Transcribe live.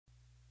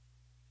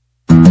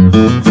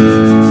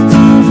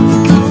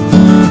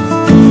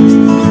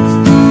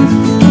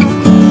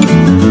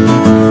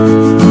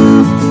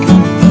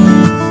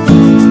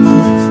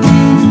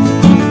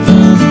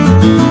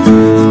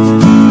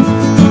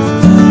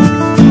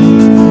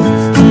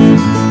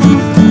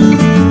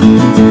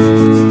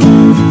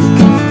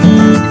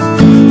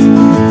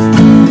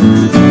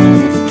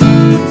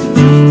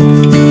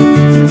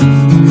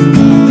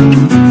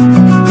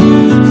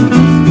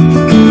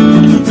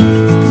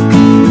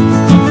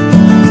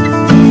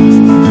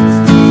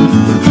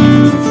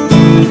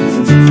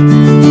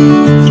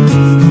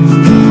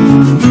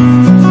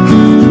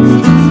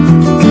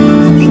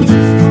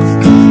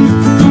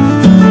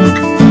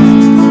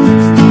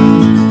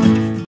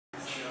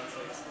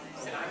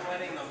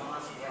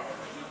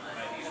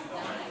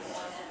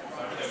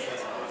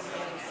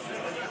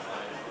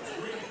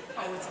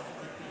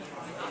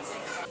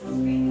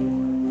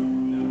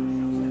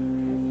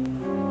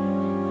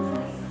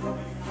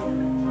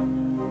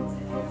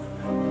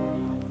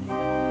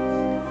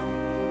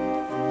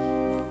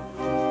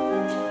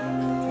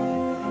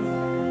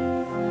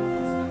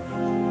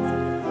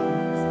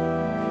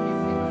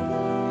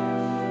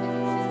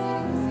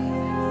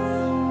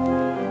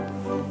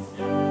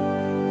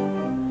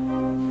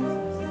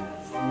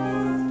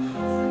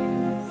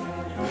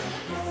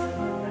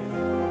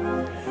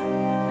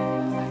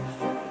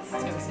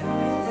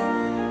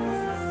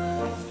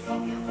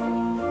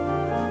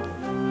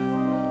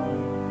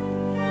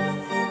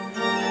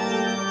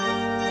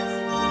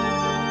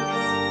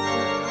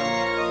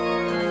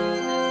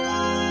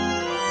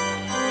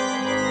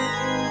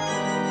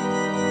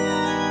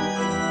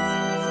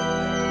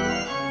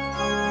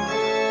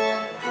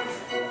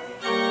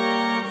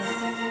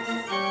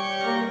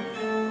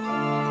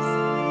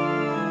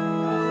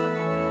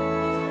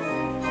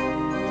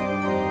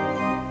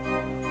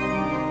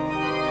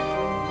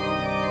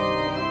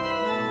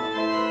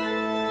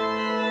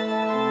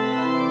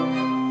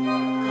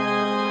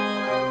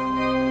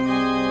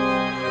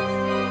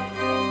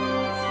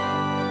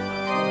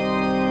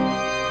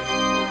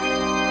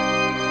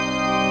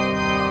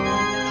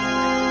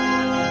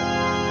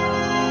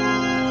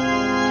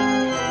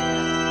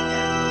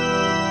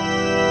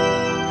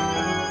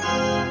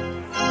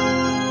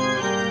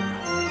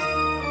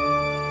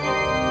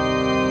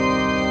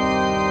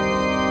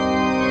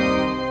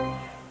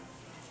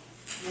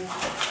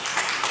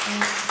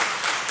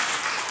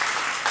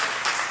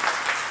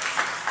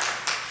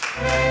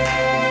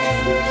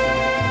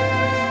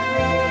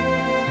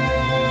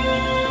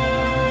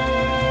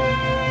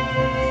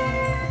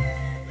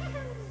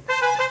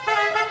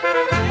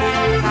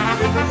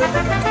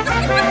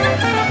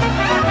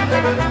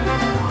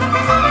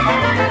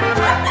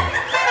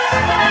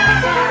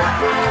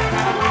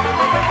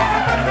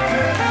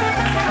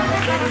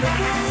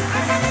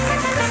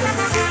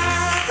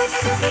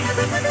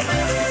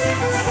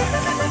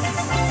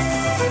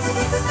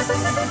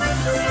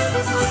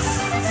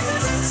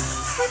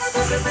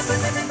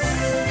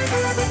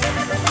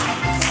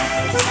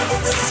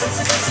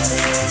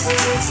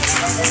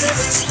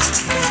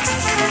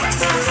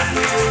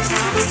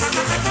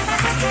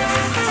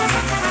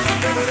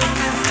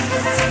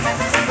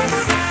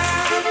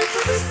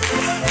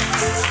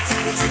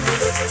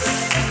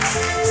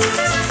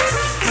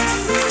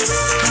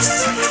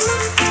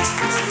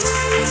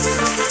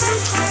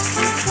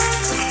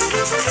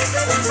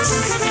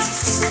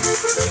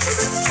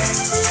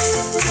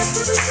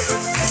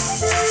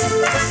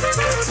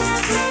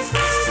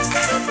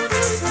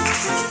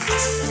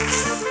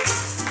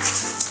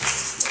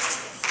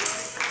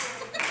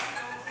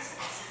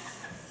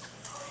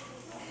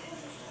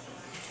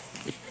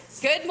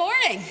Good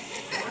morning.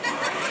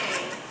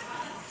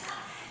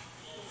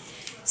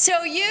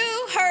 So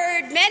you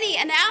heard many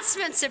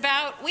announcements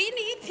about we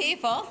need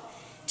people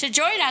to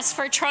join us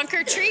for trunk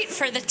or treat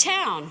for the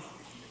town.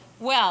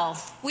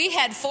 Well, we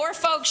had 4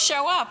 folks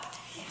show up,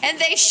 and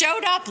they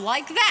showed up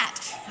like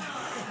that.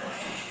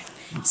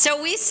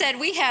 So we said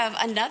we have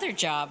another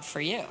job for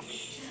you.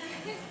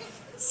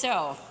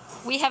 So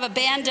we have a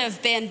band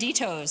of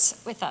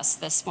banditos with us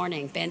this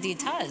morning,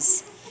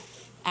 banditas,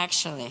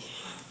 actually.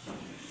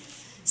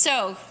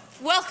 So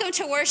welcome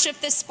to worship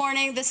this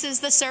morning. This is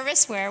the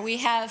service where we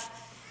have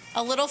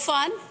a little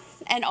fun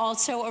and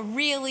also a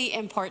really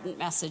important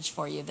message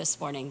for you this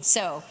morning.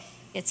 So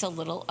it's a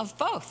little of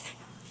both,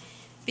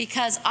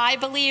 because I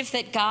believe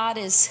that God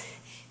is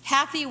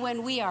happy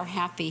when we are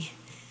happy.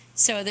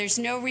 So there's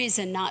no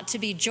reason not to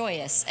be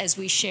joyous as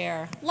we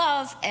share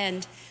love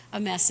and a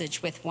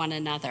message with one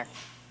another.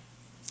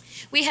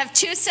 We have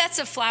 2 sets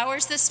of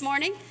flowers this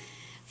morning,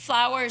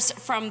 flowers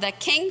from the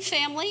King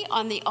family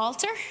on the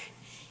altar,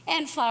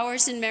 and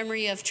flowers in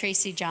memory of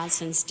Tracy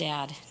Johnson's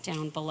dad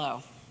down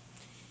below.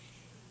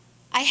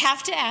 I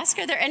have to ask,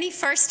 are there any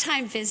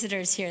first-time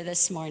visitors here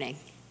this morning?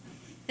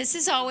 This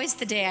is always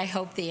the day I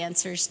hope the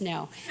answer is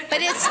no. But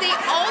it's the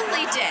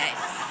only day.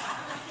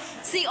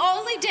 It's the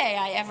only day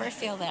I ever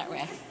feel that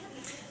way.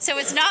 So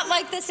it's not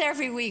like this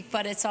every week,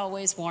 but it's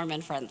always warm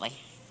and friendly.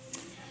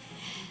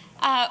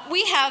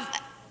 We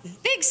have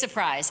big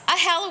surprise, a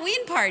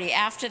Halloween party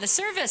after the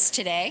service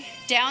today,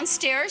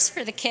 downstairs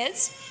for the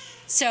kids.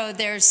 So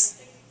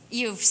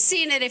you've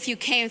seen it if you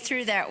came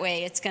through that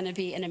way. It's going to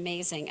be an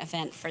amazing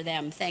event for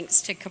them,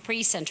 thanks to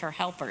Caprice and her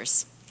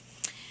helpers.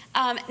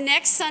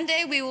 Next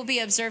Sunday, we will be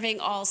observing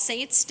All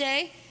Saints'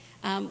 Day.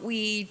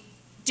 We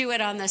do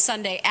it on the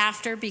Sunday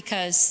after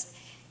because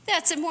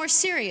that's a more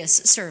serious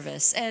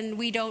service, and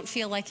we don't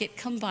feel like it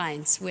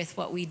combines with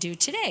what we do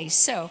today.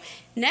 So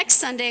next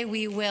Sunday,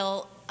 we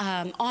will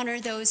honor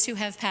those who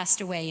have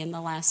passed away in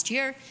the last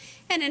year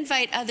and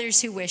invite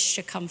others who wish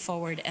to come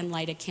forward and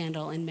light a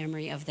candle in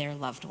memory of their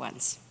loved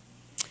ones.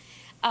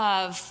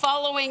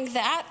 Following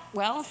that,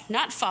 well,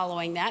 not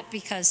following that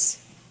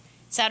because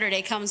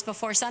Saturday comes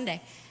before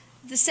Sunday.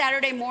 The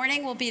Saturday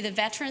morning will be the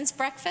Veterans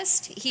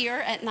Breakfast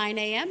here at 9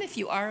 a.m. If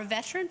you are a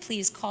veteran,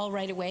 please call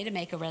right away to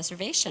make a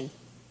reservation.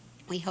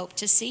 We hope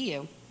to see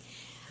you.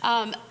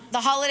 The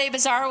Holiday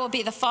Bazaar will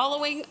be the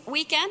following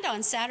weekend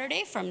on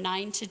Saturday from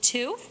 9 to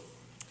 2.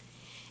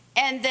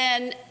 And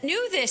then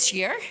new this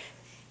year,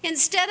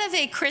 instead of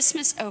a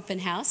Christmas open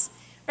house,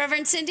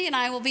 Reverend Cindy and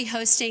I will be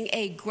hosting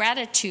a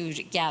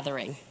gratitude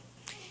gathering.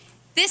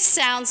 This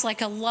sounds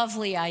like a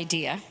lovely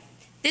idea.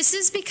 This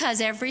is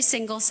because every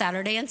single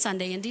Saturday and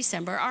Sunday in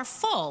December are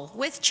full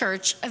with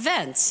church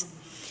events.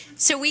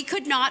 So we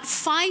could not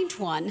find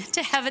one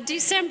to have a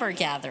December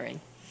gathering.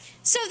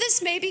 So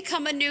this may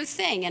become a new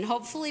thing, and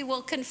hopefully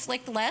will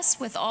conflict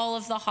less with all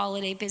of the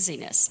holiday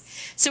busyness.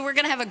 So we're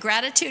going to have a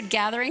gratitude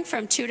gathering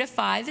from 2 to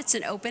 5. It's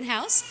an open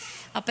house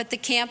up at the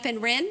camp in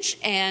Ringe,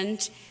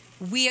 and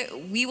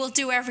we will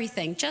do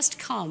everything. Just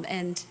come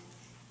and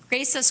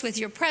grace us with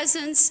your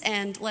presence,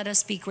 and let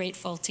us be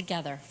grateful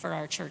together for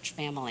our church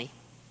family.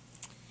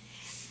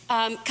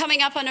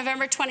 Coming up on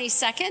November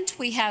 22nd,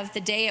 we have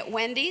the day at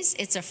Wendy's.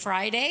 It's a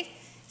Friday.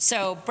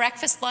 So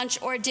breakfast,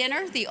 lunch, or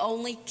dinner, the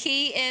only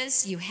key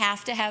is you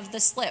have to have the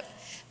slip.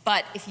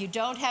 But if you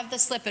don't have the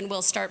slip, and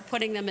we'll start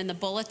putting them in the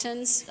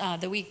bulletins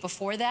the week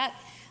before that,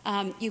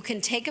 you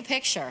can take a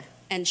picture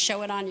and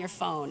show it on your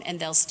phone, and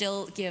they'll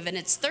still give, and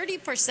it's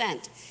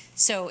 30%.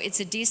 So it's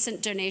a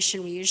decent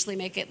donation. We usually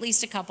make at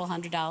least a couple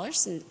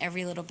 $100, and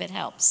every little bit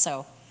helps.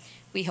 So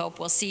we hope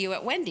we'll see you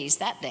at Wendy's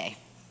that day.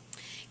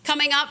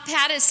 Coming up,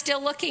 Pat is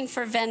still looking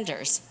for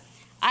vendors.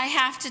 I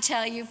have to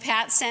tell you,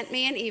 Pat sent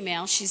me an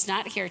email. She's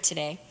not here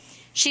today.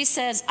 She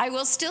says, I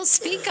will still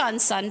speak on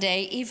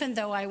Sunday, even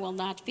though I will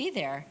not be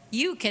there.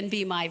 You can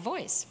be my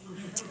voice.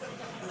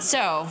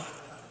 So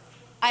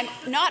I'm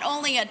not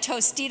only a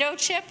Tostito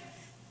chip,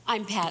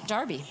 I'm Pat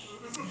Darby.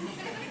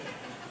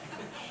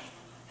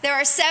 There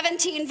are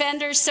 17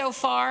 vendors so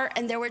far,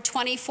 and there were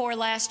 24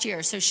 last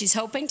year. So she's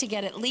hoping to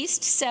get at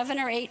least 7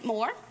 or 8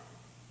 more.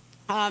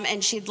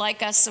 And she'd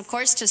like us, of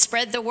course, to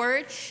spread the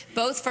word,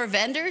 both for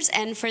vendors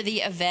and for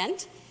the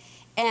event.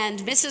 And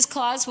Mrs.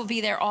 Claus will be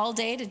there all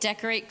day to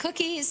decorate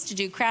cookies, to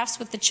do crafts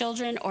with the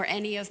children, or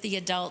any of the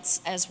adults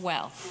as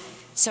well.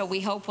 So we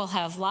hope we'll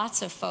have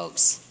lots of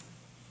folks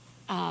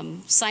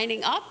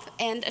signing up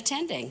and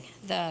attending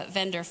the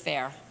vendor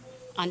fair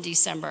on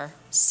December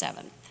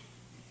 7th.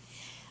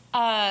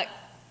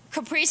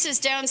 Caprice is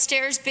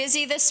downstairs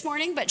busy this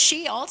morning, but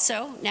she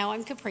also, now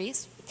I'm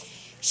Caprice,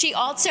 she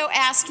also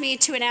asked me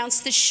to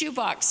announce the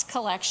shoebox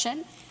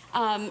collection.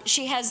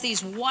 She has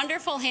these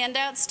wonderful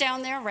handouts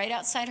down there right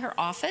outside her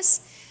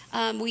office.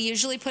 We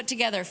usually put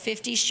together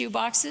 50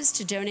 shoeboxes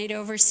to donate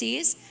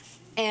overseas.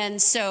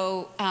 And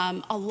so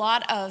a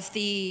lot of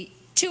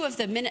two of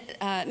the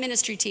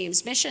ministry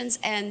teams, Missions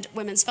and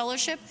Women's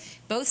Fellowship,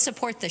 both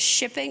support the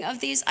shipping of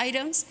these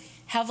items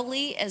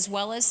heavily, as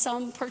well as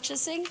some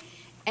purchasing.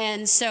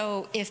 And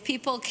so if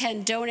people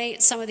can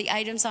donate some of the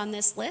items on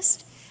this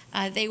list,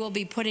 they will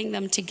be putting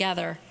them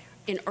together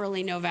in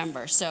early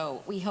November.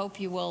 So we hope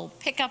you will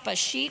pick up a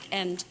sheet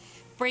and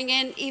bring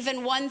in.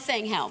 Even one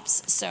thing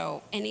helps.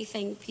 So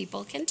anything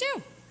people can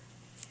do.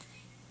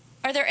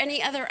 Are there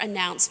any other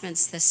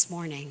announcements this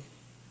morning?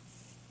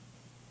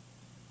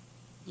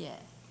 Yeah.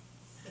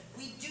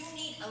 We do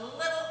need a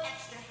little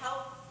extra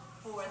help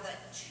for the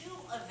 2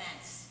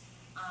 events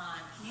on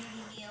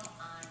Community Meal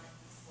on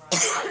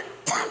Friday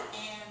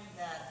and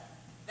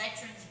the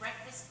Veterans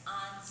Breakfast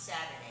on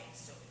Saturday.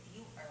 So if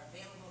you are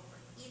available for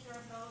either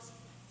of those,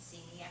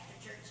 see me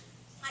after church.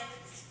 I'm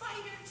at the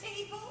spider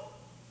table.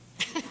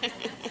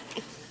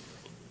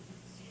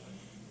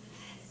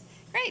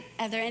 Great.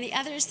 Are there any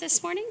others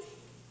this morning?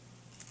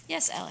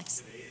 Yes,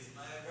 Alex. Today is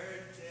my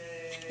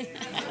birthday.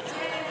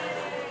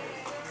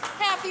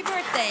 Happy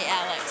birthday,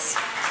 Alex.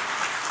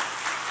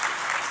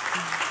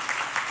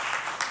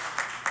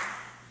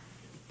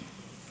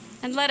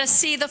 And let us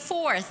see the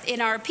 4th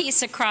in our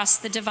Peace Across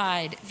the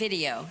Divide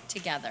video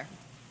together.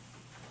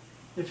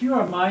 If you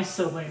are my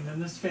sibling, then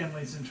this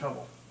family's in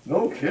trouble.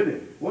 No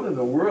kidding. What in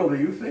the world are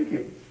you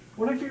thinking?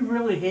 What if you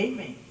really hate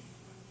me?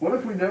 What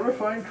if we never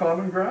find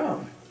common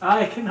ground?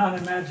 I cannot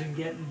imagine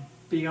getting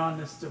beyond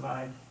this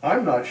divide.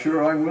 I'm not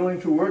sure I'm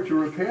willing to work to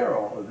repair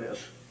all of this.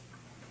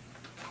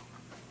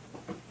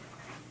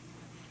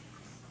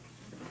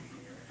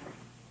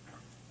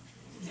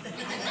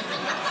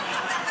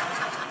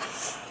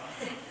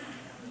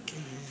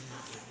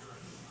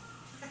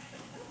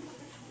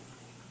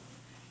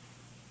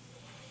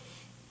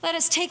 Let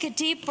us take a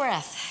deep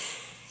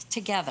breath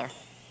together.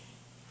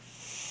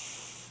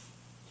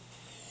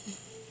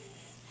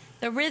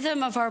 The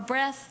rhythm of our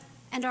breath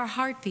and our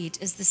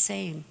heartbeat is the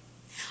same.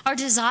 Our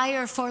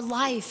desire for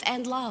life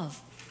and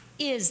love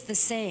is the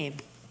same.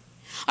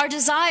 Our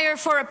desire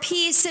for a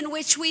peace in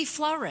which we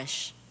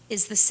flourish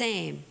is the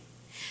same.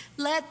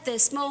 Let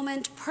this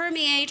moment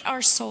permeate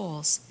our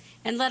souls,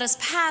 and let us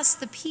pass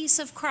the peace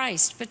of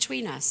Christ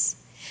between us.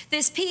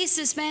 This peace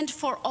is meant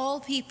for all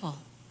people.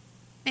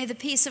 May the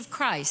peace of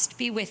Christ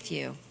be with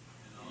you.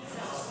 And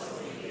also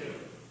with you.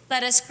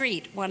 Let us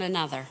greet one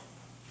another.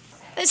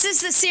 This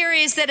is the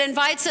series that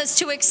invites us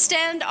to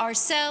extend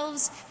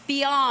ourselves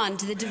beyond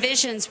the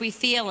divisions we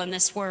feel in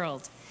this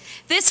world.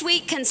 This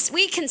week,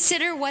 we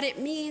consider what it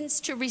means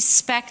to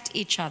respect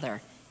each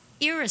other,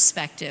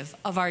 irrespective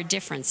of our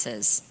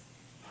differences.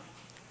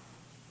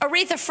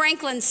 Aretha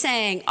Franklin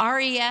sang,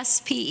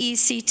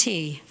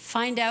 R-E-S-P-E-C-T,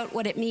 find out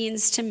what it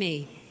means to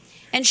me.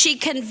 And she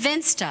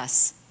convinced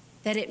us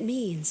that it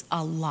means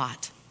a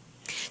lot.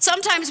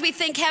 Sometimes we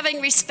think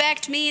having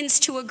respect means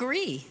to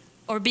agree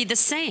or be the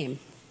same.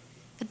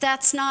 But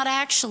that's not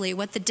actually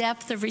what the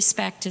depth of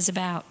respect is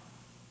about.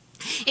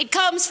 It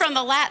comes from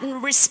the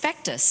Latin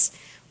respectus,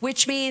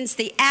 which means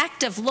the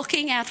act of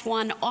looking at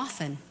one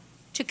often,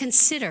 to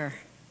consider,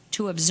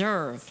 to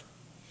observe.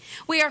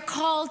 We are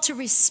called to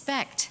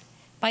respect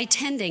by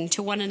tending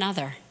to one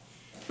another,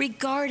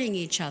 regarding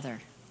each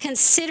other,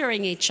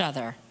 considering each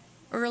other,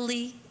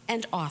 early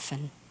and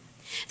often.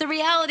 The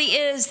reality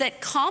is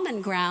that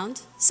common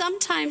ground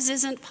sometimes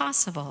isn't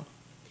possible.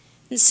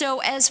 And so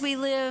as we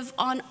live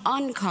on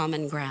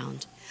uncommon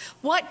ground,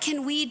 what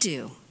can we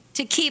do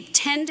to keep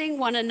tending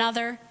one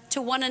another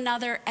to one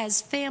another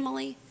as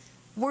family,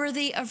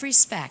 worthy of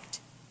respect,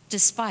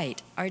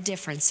 despite our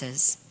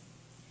differences?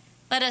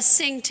 Let us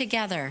sing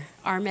together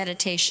our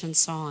meditation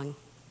song.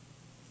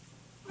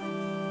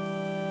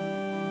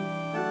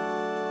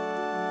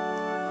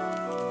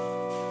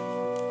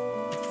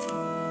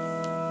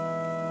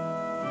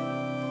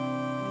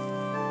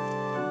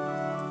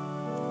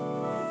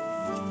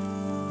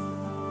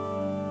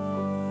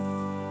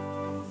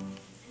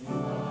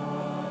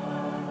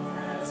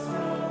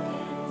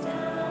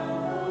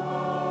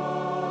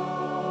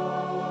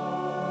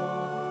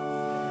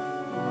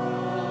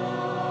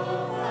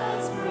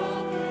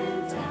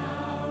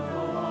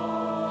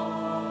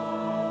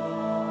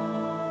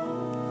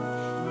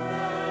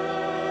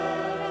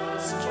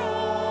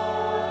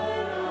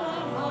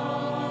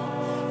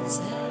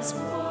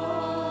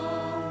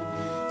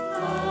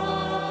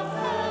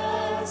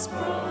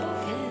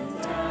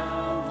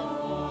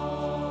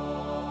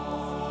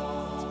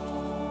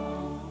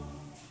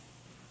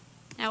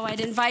 Now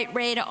I'd invite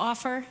Ray to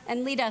offer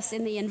and lead us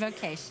in the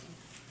invocation.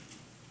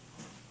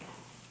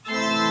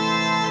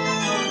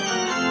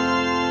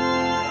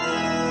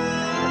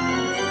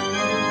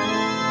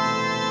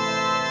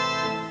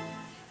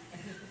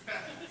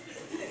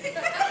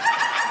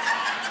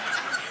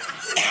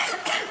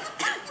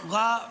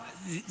 Love,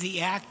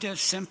 the act of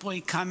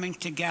simply coming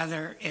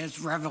together, is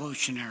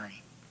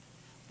revolutionary,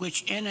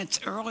 which in its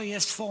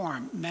earliest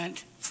form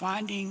meant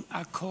finding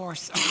a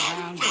course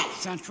around a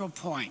central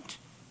point.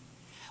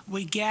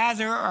 We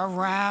gather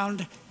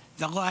around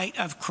the light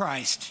of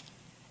Christ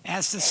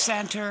as the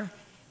center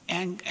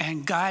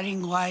and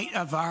guiding light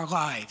of our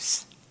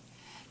lives.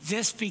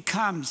 This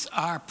becomes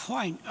our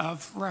point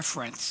of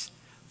reference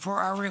for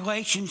our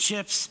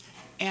relationships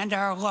and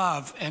our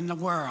love in the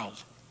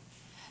world.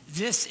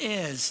 This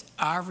is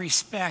our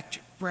respect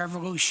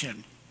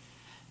revolution.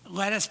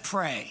 Let us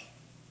pray.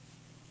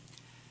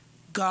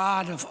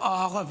 God of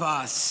all of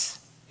us,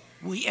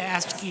 we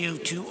ask you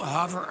to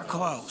hover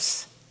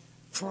close,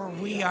 for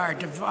we are a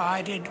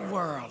divided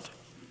world,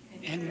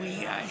 and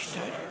we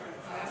should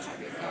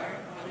regard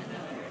one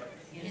another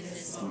in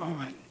this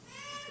moment.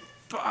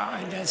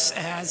 Bind us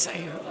as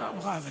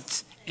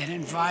beloveds and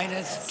invite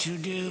us to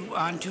do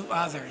unto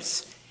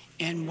others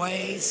in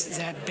ways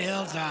that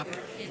build up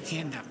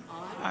kingdom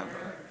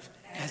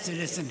as it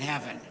is in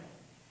heaven.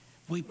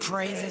 We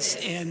pray this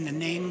in the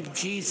name of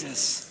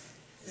Jesus,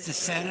 the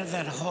center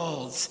that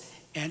holds,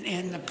 and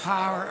in the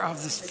power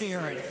of the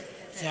Spirit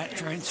that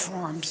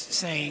transforms,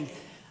 saying,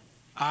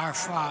 Our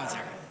Father,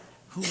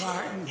 who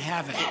art in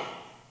heaven,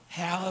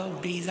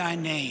 hallowed be thy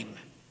name.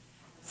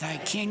 Thy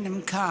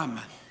kingdom come,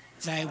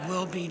 thy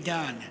will be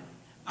done,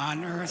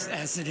 on earth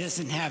as it is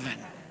in heaven.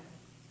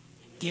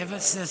 Give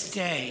us this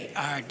day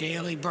our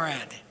daily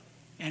bread,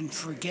 and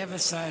forgive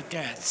us our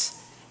debts,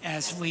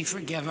 as we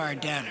forgive our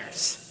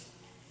debtors.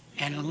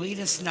 And lead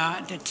us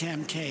not into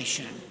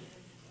temptation,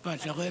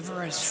 but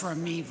deliver us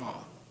from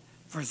evil.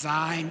 For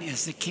thine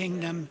is the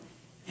kingdom,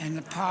 and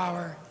the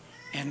power,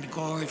 and the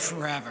glory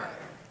forever.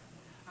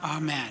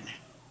 Amen.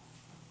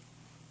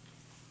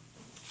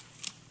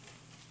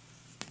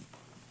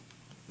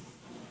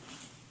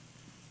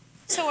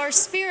 So our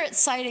spirit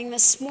sighting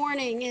this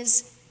morning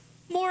is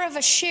more of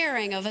a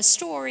sharing of a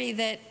story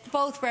that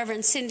both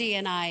Reverend Cindy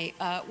and I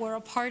were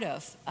a part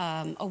of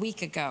a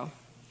week ago.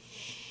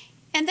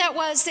 And that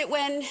was that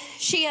when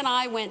she and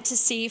I went to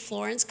see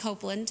Florence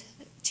Copeland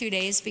 2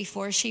 days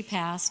before she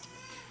passed.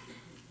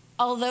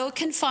 Although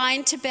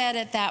confined to bed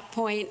at that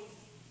point,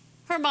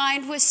 her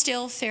mind was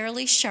still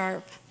fairly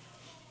sharp,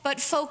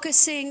 but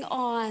focusing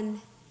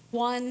on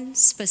one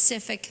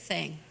specific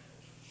thing.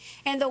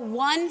 And the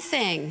one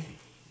thing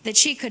that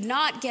she could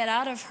not get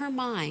out of her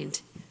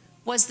mind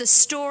was the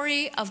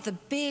story of the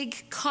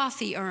big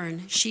coffee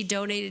urn she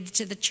donated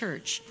to the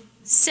church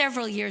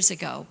several years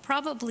ago,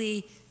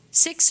 probably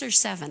 6 or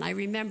 7. I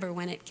remember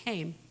when it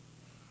came.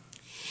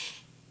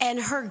 And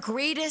her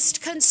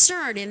greatest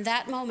concern in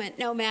that moment,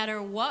 no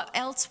matter what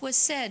else was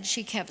said,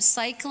 she kept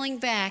cycling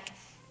back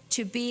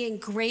to being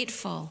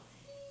grateful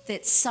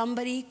that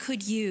somebody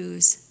could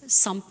use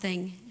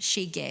something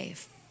she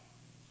gave.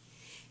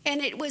 And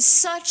it was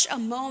such a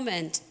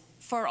moment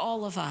for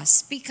all of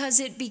us because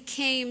it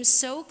became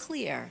so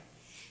clear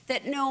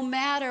that no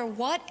matter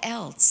what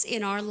else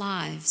in our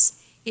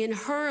lives, in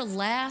her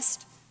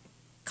last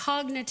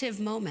cognitive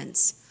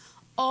moments,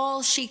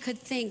 all she could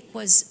think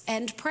was,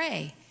 and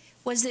pray,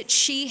 was that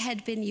she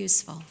had been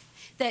useful,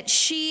 that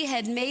she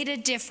had made a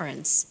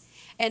difference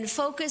and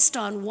focused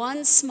on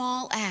one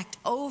small act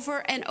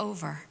over and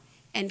over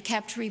and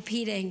kept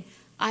repeating,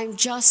 I'm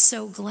just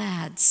so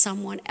glad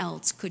someone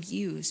else could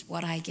use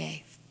what I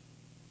gave.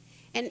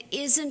 And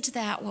isn't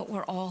that what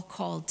we're all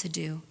called to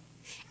do?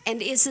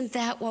 And isn't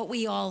that what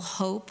we all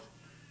hope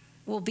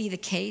will be the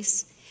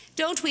case?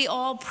 Don't we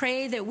all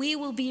pray that we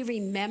will be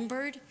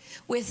remembered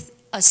with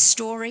a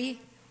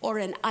story or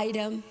an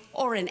item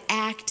or an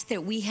act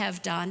that we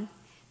have done?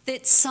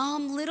 That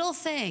some little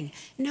thing,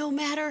 no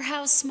matter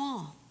how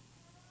small,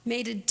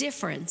 made a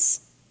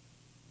difference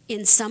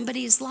in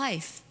somebody's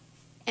life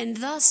and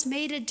thus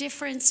made a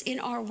difference in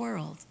our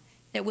world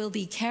that will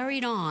be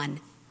carried on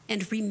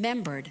and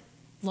remembered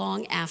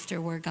long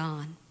after we're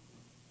gone.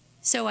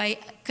 So I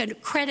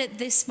could credit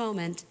this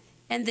moment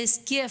and this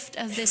gift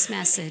of this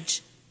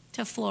message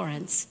to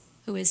Florence,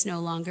 who is no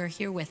longer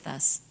here with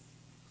us,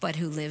 but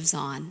who lives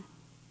on.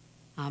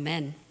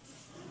 Amen.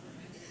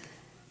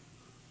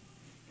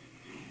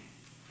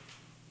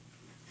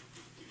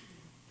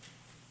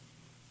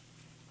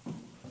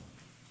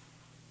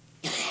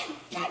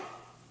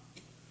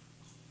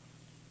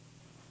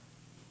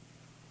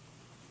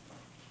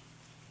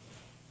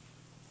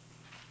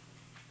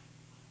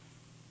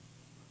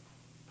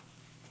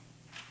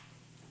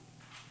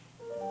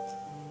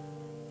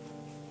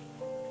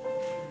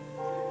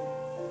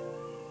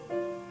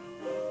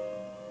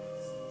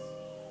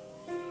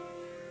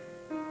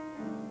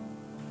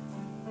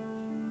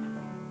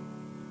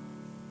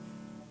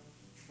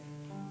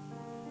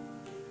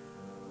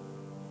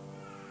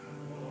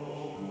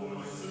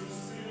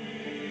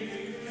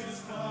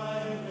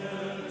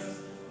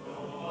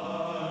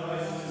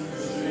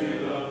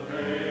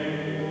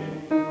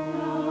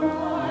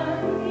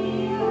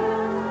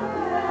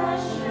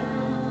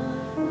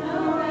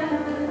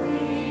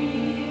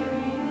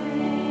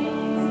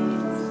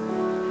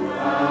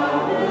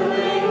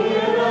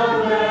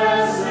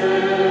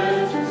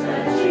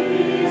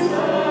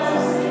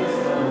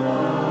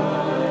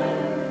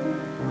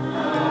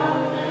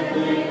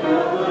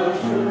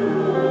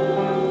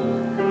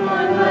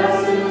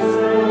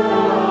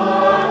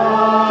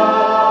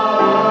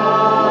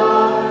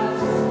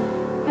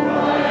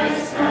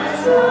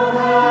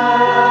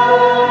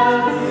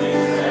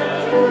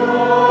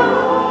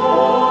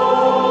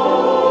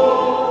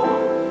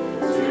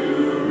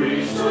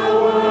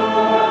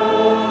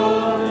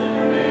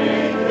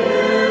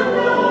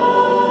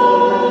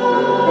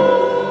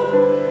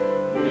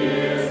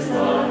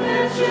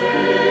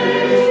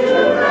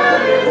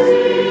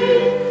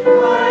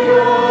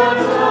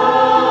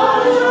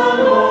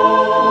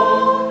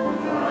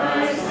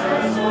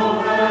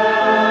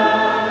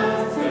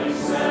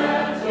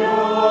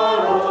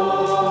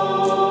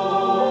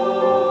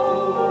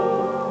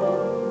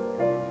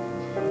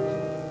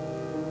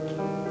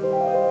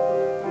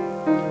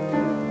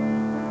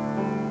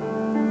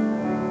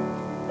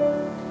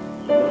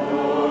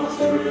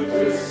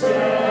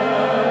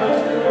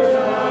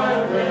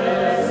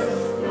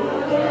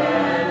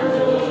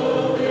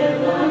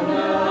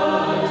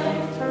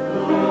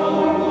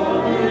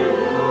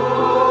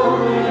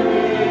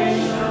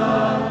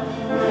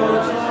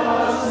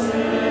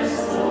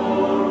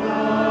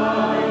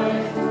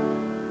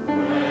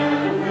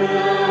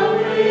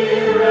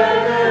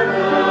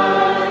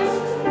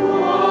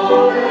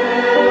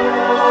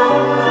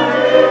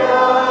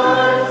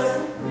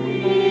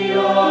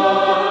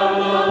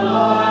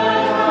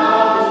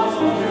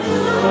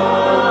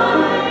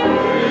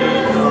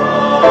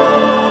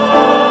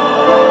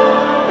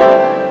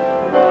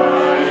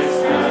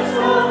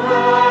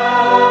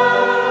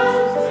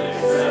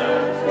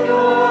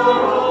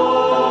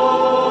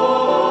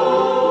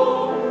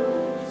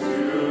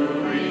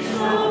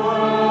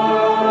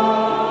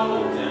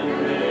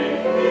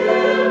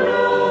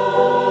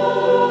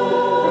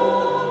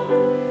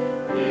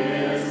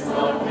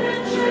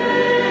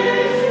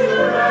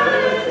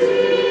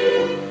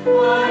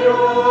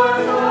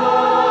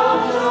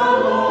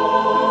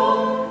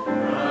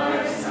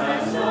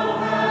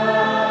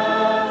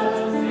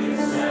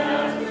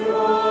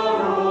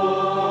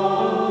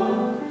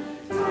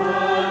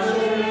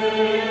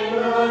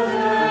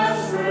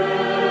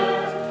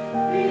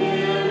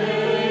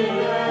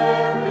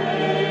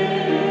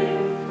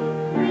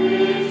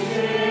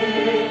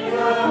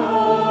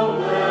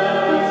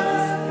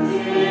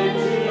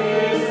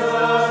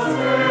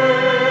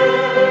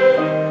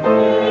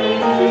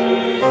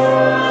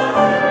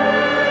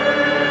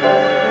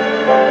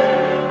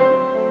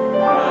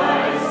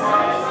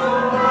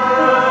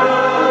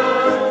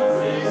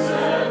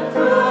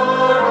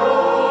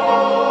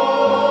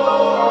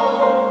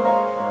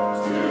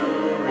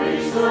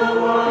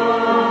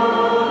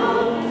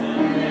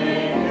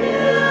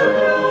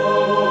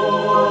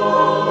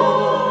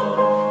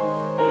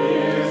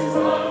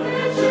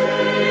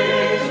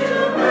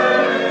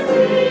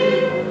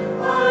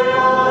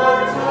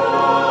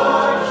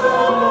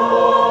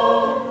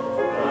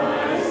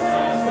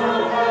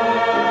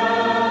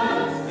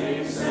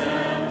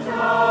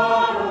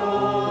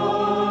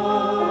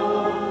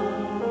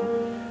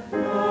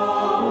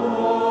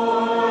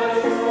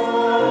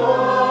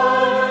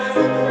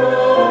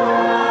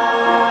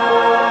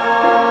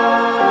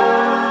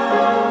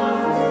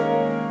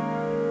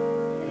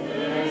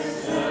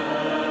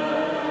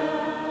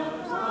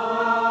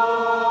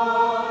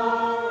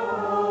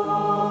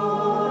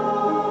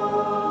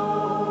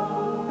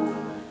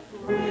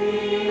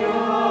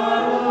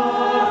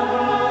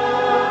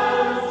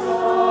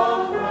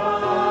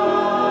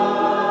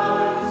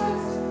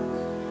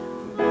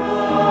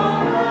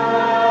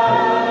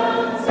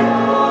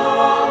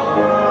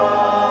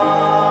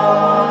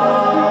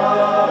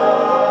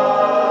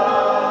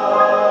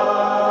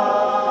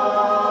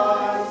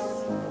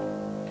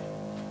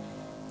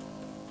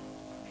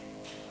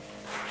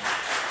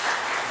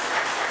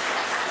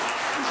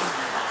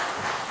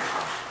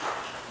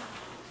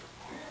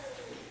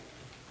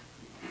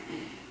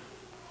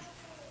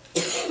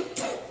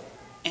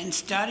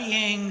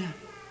 studying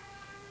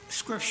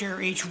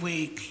Scripture each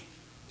week,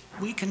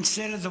 we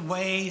consider the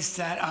ways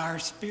that our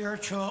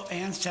spiritual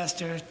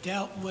ancestors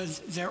dealt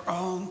with their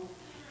own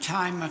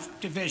time of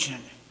division.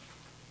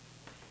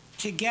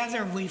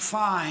 Together we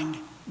find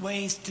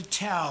ways to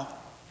tell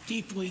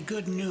deeply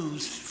good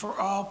news for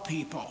all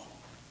people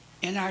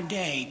in our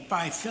day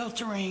by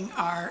filtering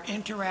our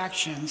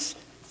interactions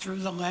through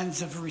the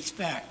lens of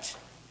respect.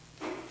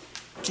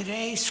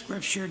 Today's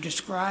scripture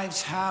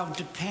describes how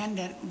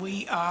dependent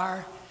we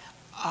are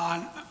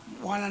on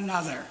one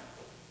another,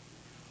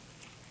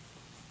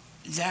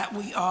 that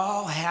we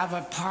all have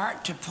a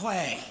part to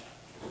play.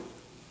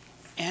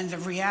 And the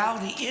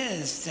reality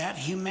is that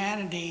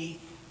humanity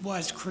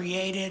was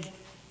created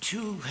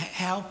to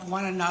help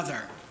one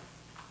another.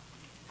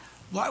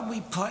 What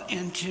we put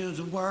into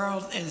the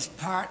world is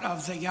part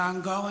of the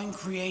ongoing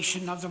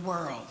creation of the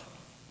world.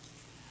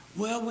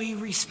 Will we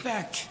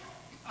respect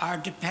our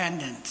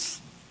dependence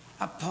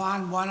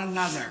upon one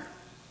another,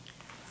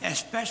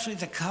 especially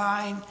the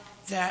kind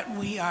that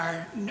we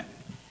are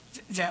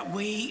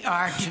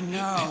to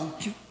know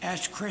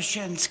as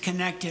Christians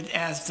connected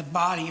as the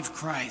body of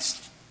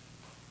Christ?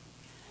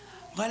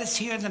 Let us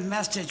hear the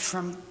message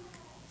from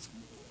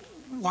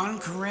 1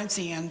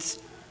 Corinthians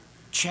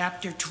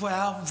chapter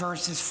 12,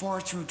 verses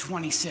 4 through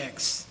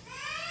 26.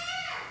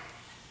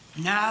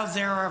 Now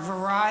there are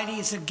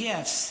varieties of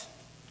gifts,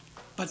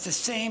 but the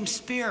same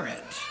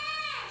Spirit.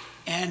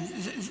 And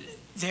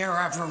there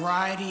are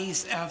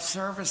varieties of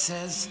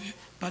services,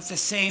 but the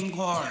same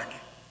Lord.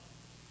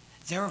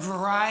 There are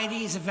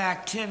varieties of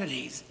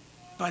activities,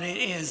 but it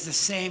is the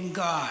same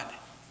God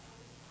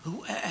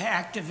who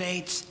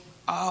activates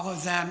all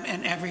of them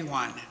and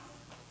everyone.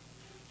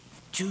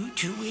 To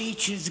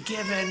each is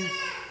given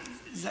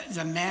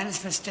the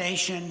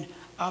manifestation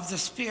of the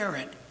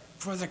Spirit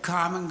for the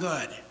common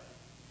good.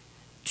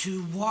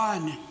 To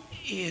one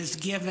is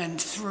given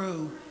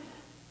through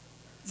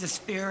the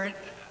Spirit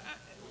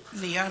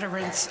the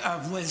utterance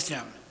of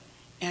wisdom,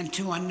 and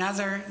to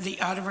another the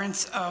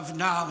utterance of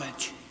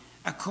knowledge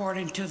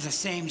according to the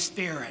same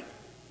Spirit.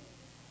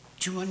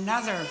 To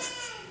another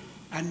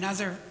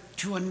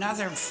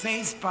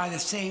faith by the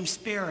same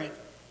Spirit,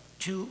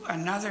 to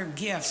another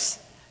gifts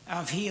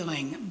of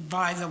healing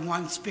by the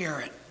one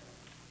Spirit,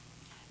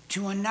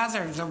 to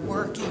another the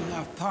working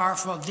of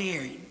powerful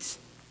deeds,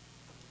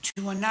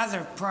 to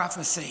another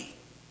prophecy,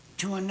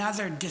 to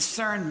another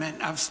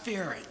discernment of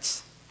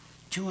spirits,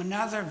 to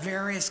another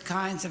various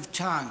kinds of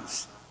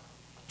tongues,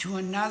 to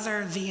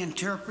another the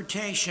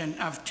interpretation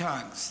of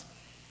tongues.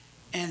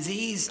 And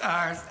these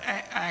are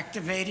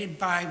activated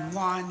by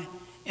one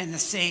and the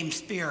same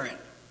Spirit,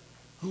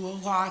 who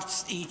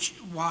allots each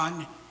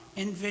one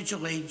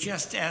individually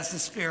just as the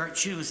Spirit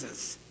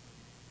chooses.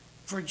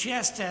 For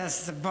just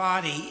as the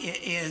body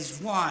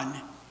is one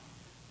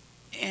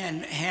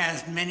and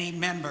has many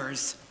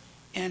members,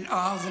 and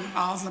all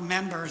the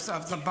members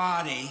of the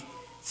body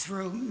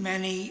through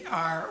many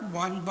are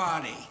one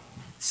body,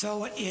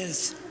 so it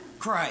is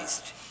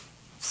Christ.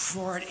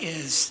 For it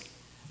is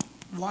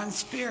one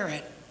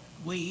Spirit,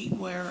 we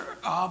were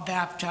all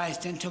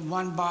baptized into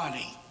one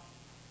body.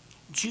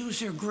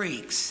 Jews or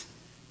Greeks,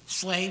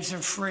 slaves or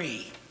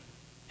free,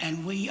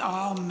 and we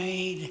all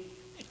made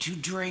to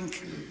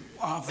drink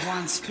of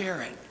one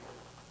Spirit.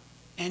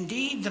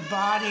 Indeed, the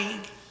body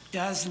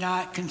does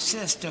not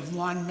consist of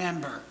one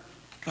member,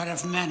 but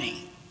of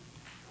many.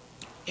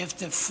 If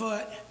the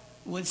foot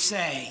would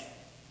say,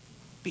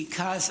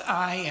 because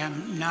I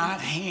am not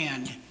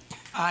hand,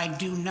 I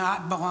do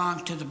not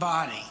belong to the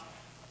body,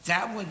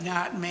 that would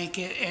not make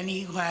it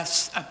any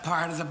less a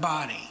part of the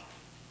body.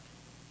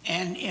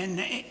 And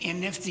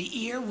if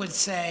the ear would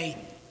say,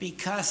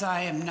 because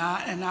I am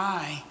not an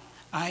eye,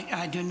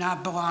 I do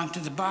not belong to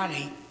the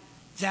body,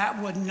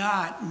 that would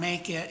not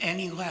make it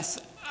any less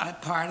a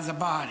part of the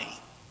body.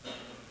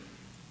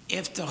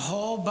 If the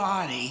whole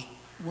body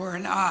were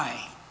an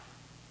eye,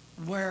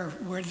 where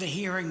would the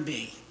hearing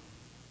be?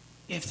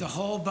 If the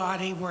whole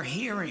body were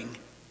hearing,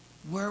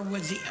 where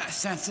would the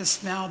sense of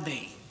smell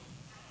be?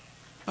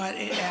 But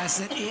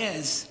as it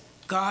is,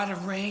 God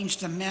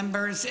arranged the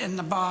members in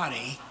the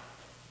body,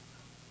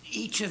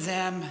 each of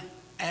them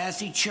as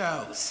he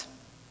chose.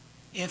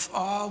 If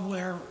all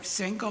were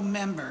single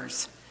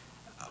members,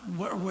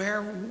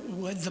 where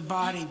would the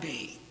body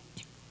be?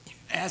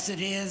 As it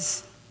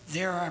is,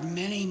 there are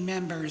many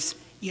members,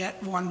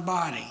 yet one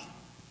body.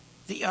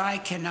 The eye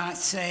cannot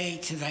say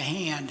to the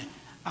hand,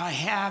 I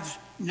have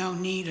no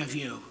need of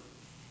you,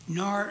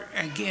 nor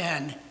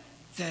again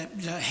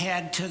the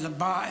head to the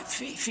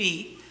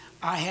feet,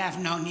 I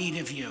have no need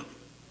of you.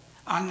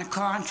 On the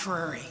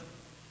contrary,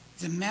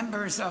 the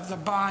members of the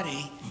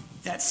body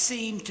that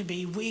seem to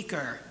be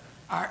weaker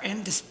are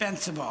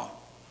indispensable,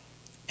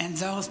 and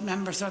those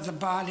members of the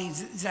body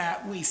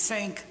that we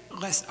think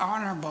less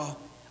honorable,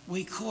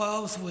 we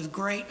clothe with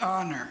great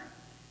honor,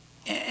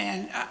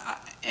 and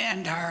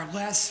our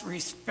less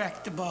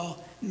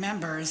respectable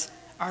members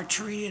are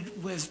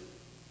treated with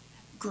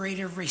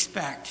greater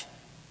respect,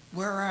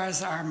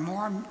 whereas our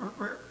more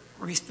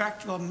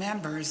respectable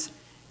members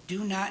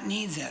do not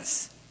need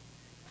this.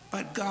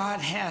 But God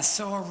has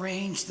so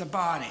arranged the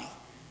body,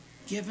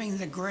 giving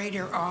the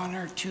greater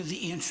honor to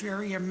the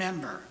inferior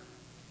member,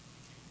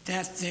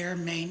 that there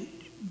may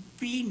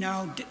be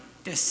no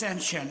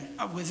dissension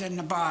within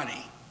the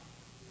body,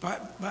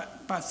 but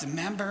the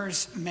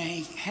members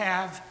may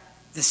have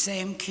the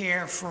same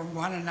care for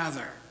one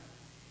another.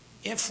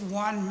 If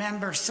one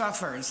member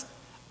suffers,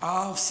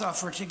 all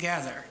suffer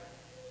together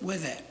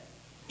with it.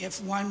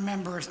 If one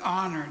member is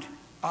honored,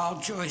 all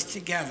rejoice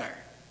together.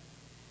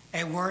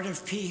 A word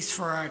of peace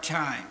for our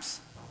times.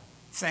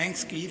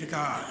 Thanks be to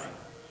God.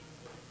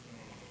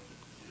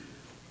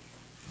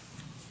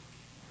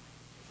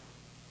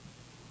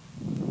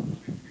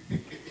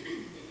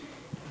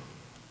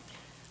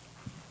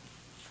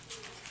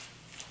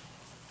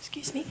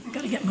 Excuse me, I've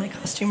got to get my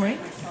costume right.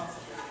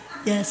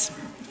 Yes.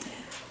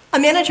 A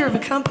manager of a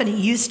company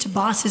used to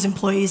boss his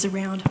employees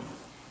around.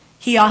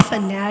 He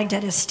often nagged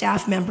at his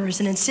staff members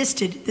and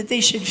insisted that they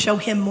should show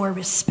him more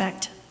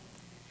respect.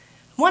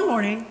 One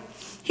morning,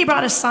 he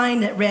brought a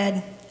sign that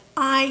read,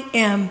 "I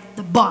am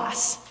the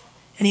boss,"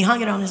 and he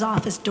hung it on his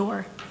office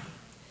door.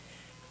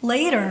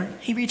 Later,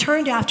 he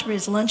returned after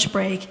his lunch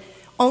break,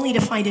 only to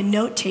find a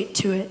note taped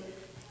to it,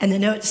 and the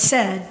note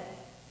said,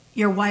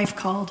 "Your wife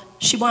called.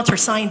 She wants her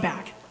sign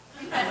back."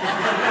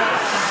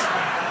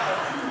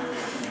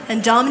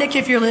 And Dominic,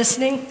 if you're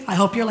listening, I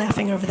hope you're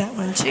laughing over that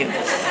one too.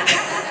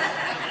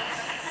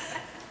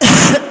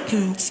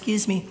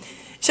 Excuse me.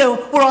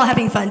 So we're all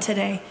having fun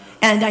today.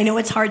 And I know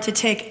it's hard to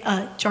take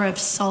a jar of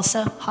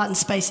salsa, hot and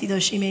spicy though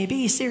she may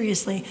be,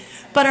 seriously.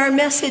 But our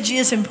message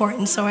is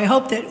important, so I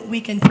hope that we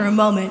can, for a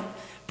moment,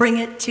 bring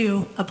it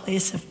to a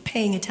place of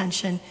paying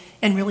attention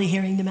and really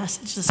hearing the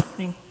message this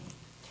morning.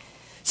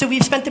 So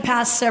we've spent the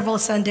past several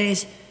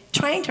Sundays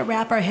trying to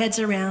wrap our heads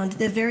around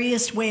the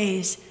various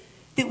ways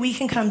that we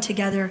can come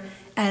together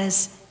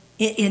as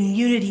in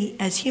unity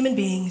as human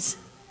beings,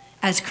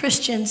 as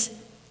Christians,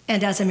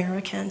 and as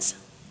Americans.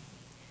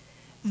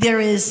 There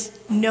is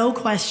no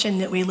question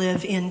that we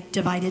live in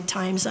divided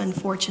times,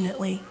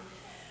 unfortunately,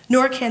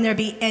 nor can there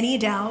be any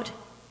doubt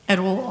at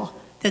all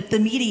that the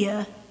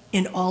media,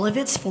 in all of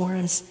its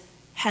forms,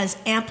 has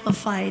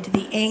amplified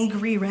the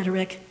angry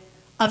rhetoric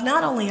of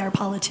not only our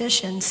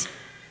politicians,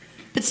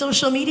 but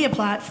social media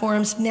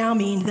platforms now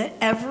mean that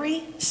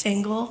every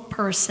single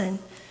person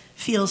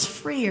feels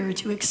freer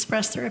to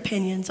express their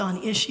opinions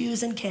on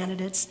issues and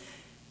candidates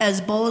as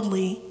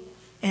boldly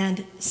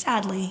and,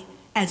 sadly,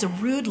 as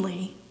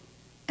rudely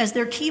as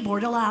their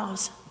keyboard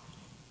allows.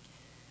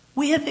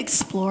 We have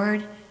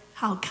explored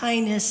how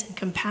kindness and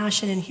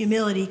compassion and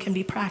humility can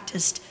be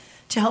practiced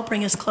to help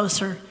bring us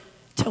closer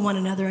to one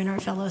another and our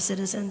fellow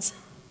citizens.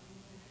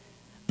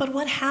 But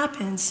what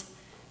happens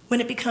when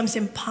it becomes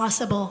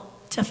impossible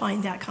to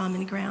find that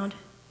common ground?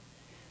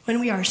 When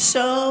we are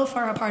so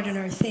far apart in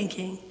our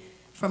thinking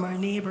from our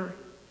neighbor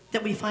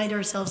that we find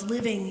ourselves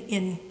living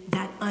in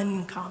that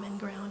uncommon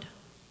ground?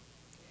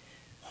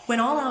 When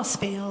all else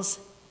fails,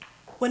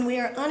 when we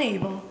are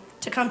unable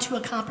to come to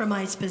a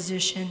compromised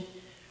position,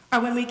 or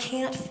when we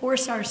can't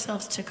force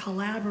ourselves to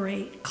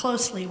collaborate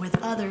closely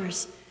with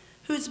others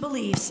whose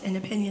beliefs and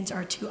opinions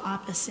are too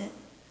opposite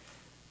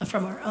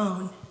from our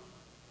own,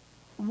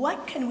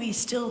 what can we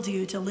still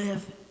do to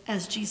live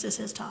as Jesus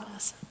has taught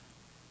us?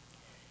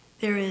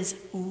 There is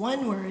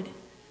one word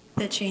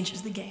that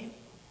changes the game: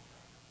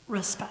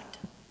 respect.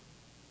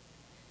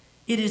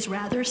 It is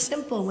rather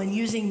simple when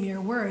using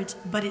mere words,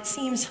 but it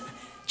seems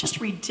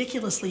just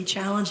ridiculously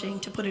challenging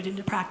to put it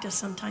into practice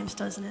sometimes,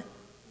 doesn't it?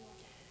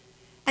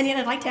 And yet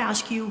I'd like to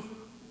ask you,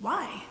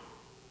 why?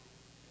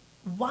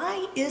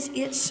 Why is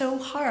it so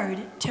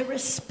hard to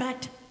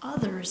respect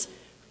others,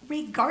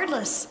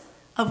 regardless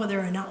of whether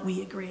or not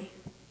we agree?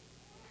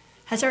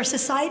 Has our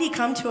society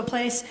come to a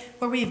place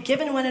where we've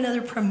given one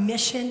another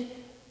permission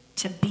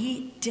to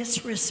be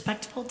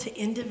disrespectful to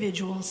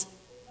individuals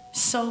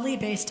solely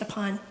based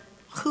upon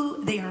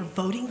who they are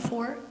voting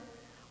for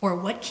or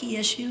what key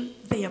issue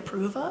they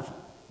approve of?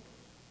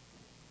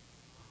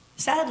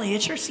 Sadly,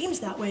 it sure seems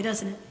that way,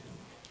 doesn't it?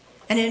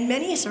 And in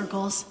many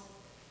circles,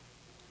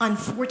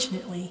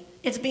 unfortunately,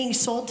 it's being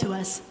sold to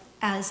us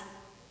as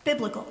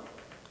biblical,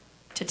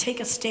 to take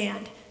a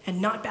stand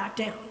and not back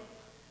down.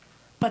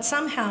 But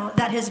somehow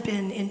that has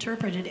been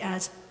interpreted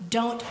as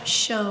don't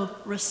show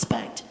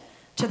respect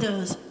to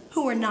those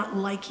who are not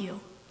like you.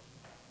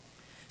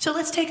 So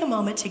let's take a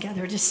moment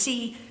together to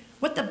see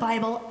what the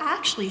Bible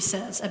actually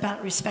says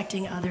about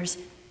respecting others,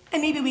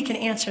 and maybe we can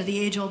answer the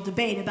age-old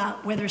debate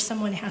about whether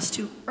someone has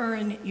to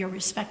earn your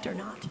respect or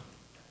not.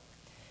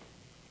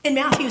 In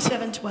Matthew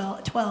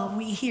 7:12,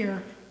 we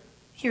hear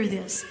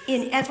this: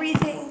 "In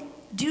everything,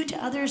 do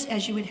to others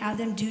as you would have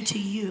them do to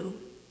you,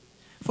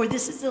 for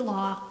this is the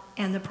law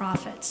and the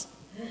prophets."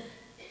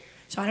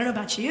 So I don't know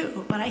about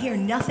you, but I hear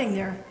nothing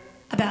there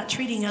about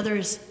treating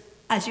others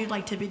as you'd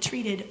like to be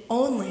treated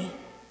only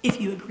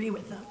if you agree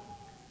with them.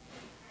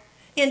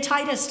 In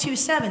Titus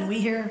 2:7,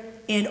 we hear,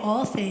 "In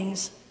all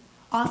things,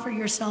 offer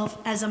yourself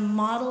as a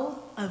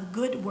model of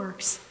good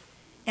works,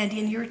 and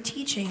in your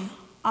teaching,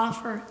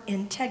 offer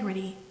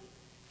integrity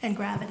and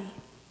gravity."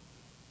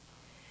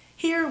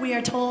 Here we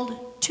are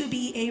told to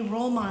be a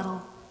role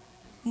model,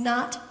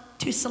 not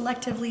to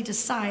selectively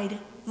decide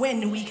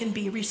when we can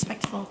be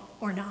respectful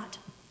or not.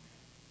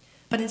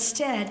 But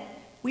instead,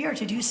 we are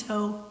to do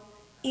so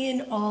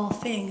in all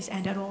things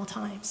and at all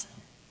times.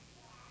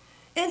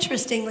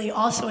 Interestingly,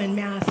 also in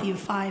Matthew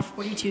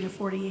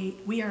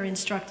 5:42-48, we are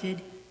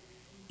instructed,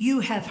 "You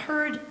have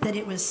heard that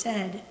it was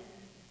said,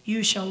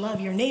 'You shall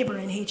love your neighbor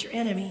and hate your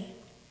enemy.'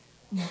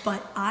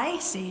 But I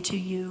say to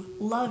you,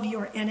 love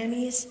your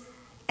enemies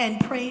and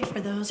pray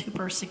for those who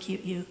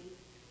persecute you,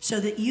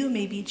 so that you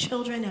may be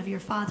children of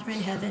your Father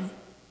in heaven.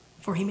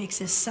 For he makes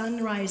his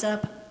sun rise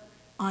up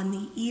on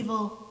the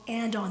evil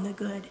and on the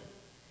good,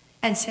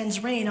 and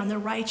sends rain on the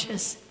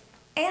righteous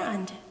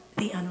and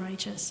the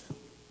unrighteous.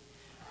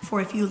 For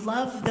if you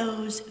love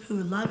those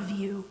who love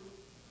you,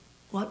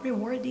 what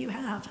reward do you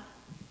have?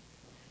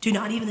 Do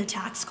not even the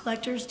tax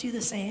collectors do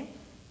the same?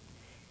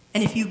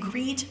 And if you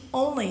greet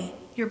only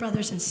your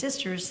brothers and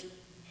sisters,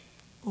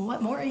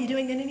 what more are you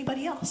doing than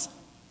anybody else?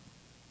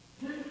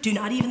 Do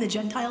not even the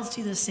Gentiles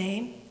do the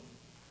same?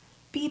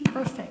 Be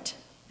perfect,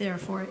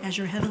 therefore, as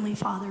your heavenly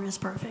Father is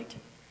perfect."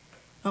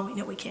 Oh, we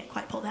know we can't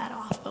quite pull that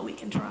off, but we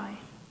can try.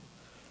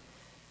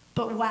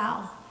 But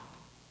wow,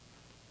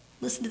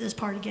 listen to this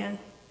part again.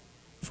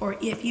 "For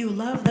if you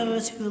love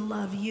those who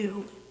love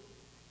you,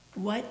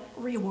 what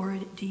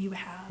reward do you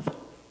have?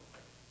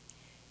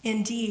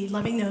 Indeed,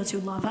 loving those who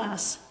love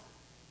us,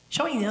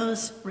 showing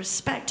those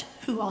respect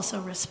who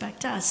also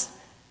respect us,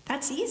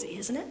 that's easy,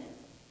 isn't it?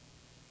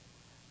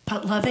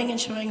 But loving and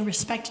showing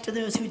respect to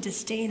those who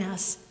disdain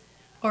us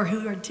or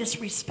who are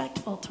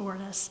disrespectful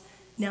toward us,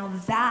 now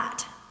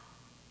that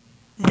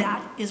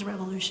is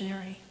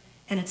revolutionary,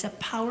 and it's a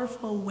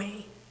powerful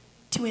way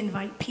to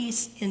invite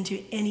peace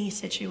into any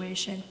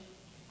situation.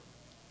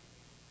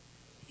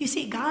 You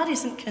see, God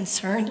isn't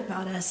concerned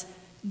about us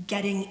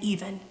getting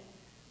even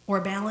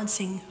or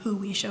balancing who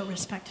we show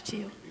respect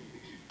to.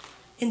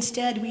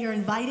 Instead, we are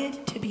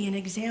invited to be an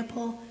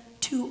example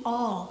to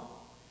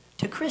all,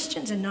 to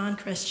Christians and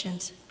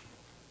non-Christians.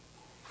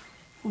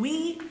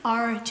 We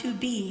are to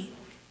be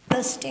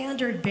the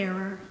standard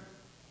bearer,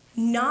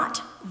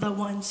 not the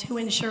ones who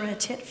ensure a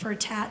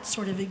tit-for-tat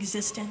sort of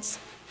existence.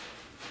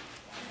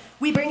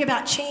 We bring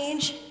about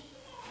change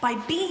by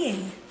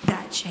being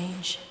that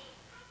change,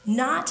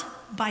 not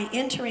by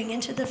entering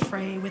into the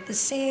fray with the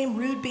same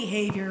rude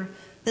behavior,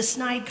 the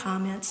snide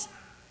comments,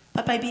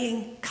 but by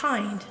being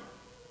kind,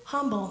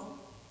 humble,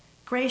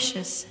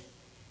 gracious,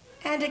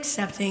 and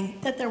accepting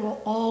that there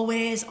will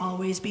always,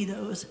 always be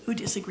those who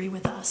disagree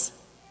with us.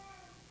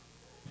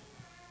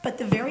 But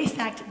the very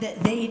fact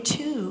that they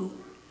too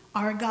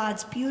are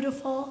God's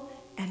beautiful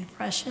and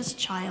precious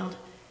child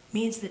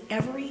means that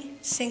every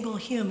single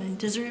human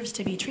deserves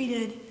to be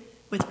treated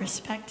with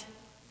respect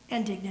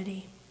and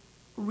dignity,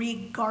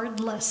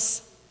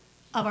 regardless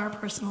of our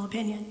personal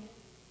opinion.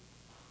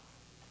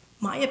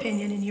 My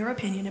opinion and your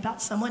opinion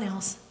about someone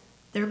else,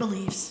 their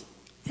beliefs,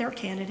 their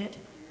candidate,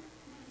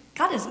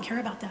 God doesn't care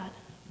about that.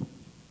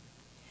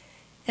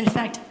 In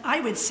fact,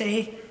 I would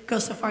go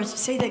so far as to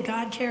say that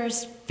God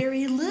cares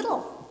very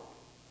little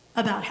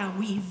about how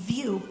we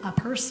view a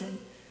person,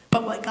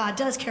 but what God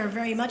does care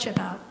very much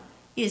about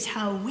is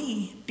how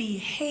we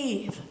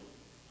behave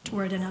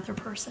toward another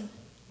person.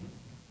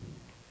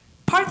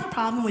 Part of the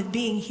problem with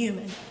being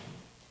human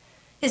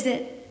is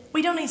that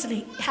we don't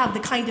easily have the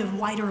kind of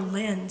wider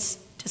lens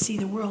to see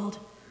the world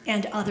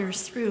and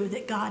others through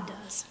that God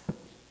does.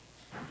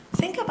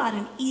 Think about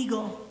an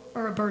eagle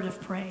or a bird of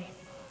prey.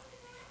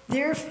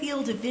 Their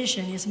field of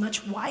vision is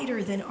much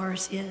wider than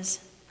ours is,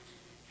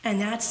 and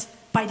that's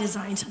by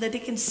design so that they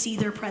can see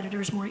their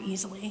predators more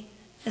easily,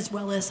 as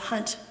well as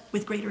hunt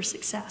with greater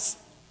success.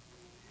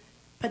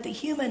 But the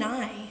human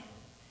eye,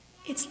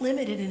 it's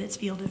limited in its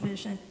field of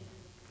vision.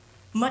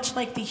 Much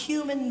like the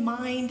human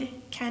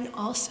mind can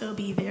also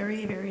be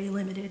very, very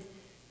limited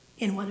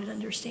in what it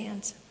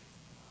understands.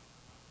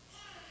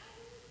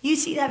 You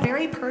see, that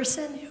very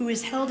person who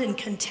is held in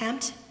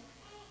contempt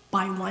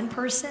by one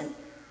person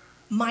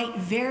might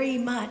very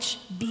much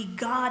be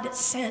God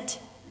sent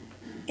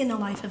in the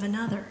life of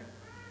another.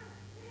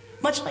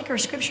 Much like our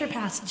scripture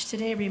passage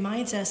today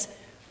reminds us,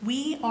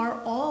 we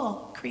are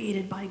all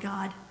created by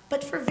God,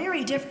 but for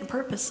very different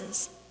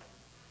purposes.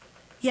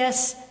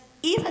 Yes,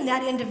 even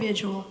that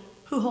individual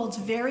who holds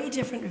very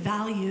different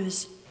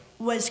values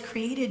was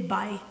created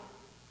by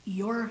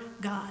your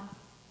God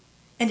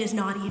and is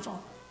not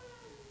evil.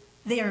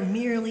 They are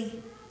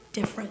merely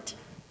different.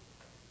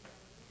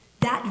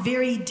 That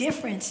very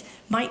difference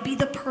might be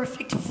the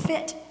perfect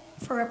fit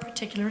for a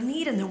particular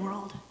need in the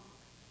world.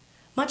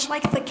 Much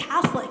like the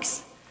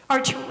Catholics are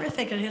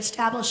terrific at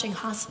establishing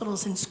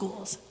hospitals and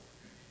schools,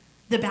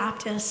 the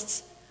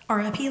Baptists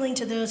are appealing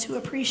to those who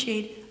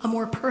appreciate a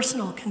more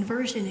personal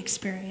conversion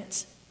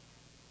experience.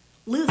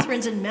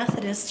 Lutherans and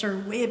Methodists are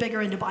way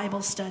bigger into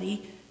Bible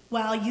study,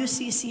 while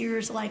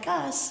UCCers like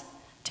us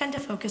tend to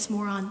focus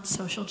more on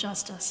social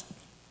justice.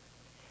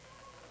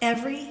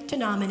 Every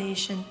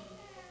denomination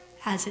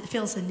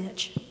fills a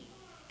niche,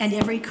 and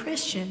every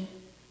Christian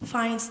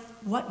finds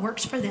what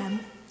works for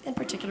them in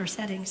particular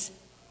settings.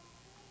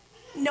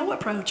 No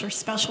approach or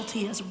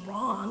specialty is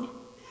wrong.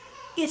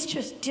 It's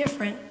just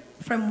different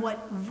from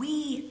what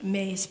we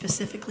may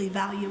specifically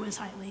value as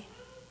highly.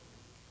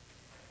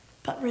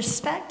 But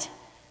respect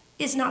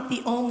is not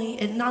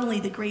only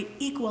the great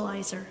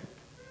equalizer,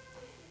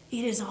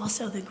 it is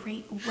also the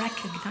great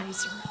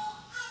recognizer.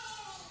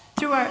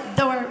 Through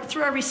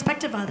our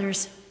respect of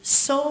others,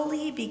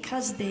 solely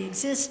because they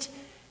exist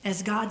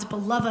as God's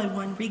beloved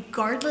one,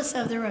 regardless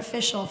of their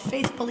official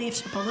faith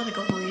beliefs or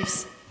political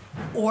beliefs,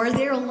 or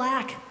their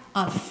lack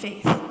of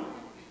faith,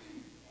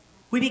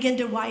 we begin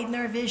to widen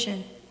our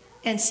vision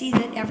and see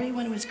that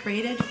everyone was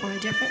created for a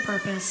different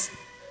purpose,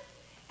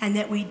 and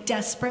that we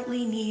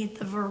desperately need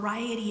the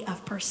variety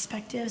of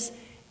perspectives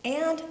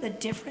and the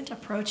different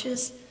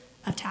approaches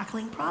of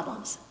tackling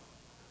problems.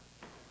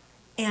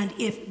 And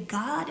if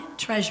God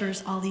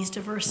treasures all these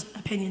diverse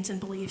opinions and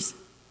beliefs,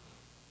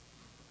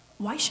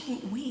 why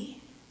shouldn't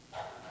we?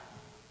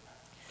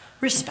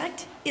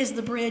 Respect is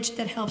the bridge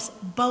that helps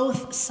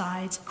both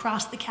sides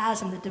cross the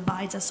chasm that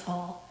divides us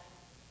all.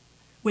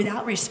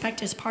 Without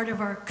respect as part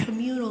of our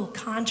communal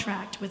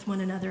contract with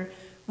one another,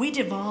 we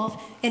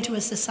devolve into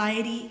a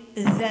society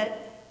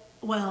that,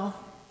 well,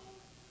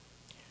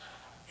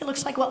 it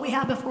looks like what we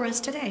have before us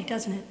today,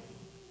 doesn't it?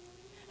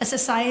 A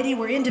society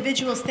where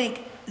individuals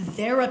think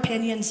their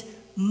opinions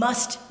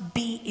must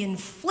be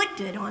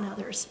inflicted on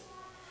others,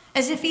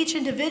 as if each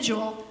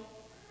individual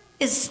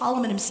is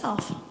Solomon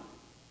himself.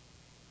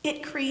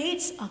 It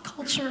creates a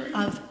culture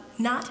of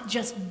not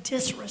just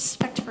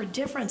disrespect for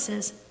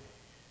differences,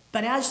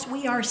 but as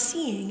we are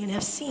seeing and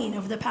have seen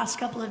over the past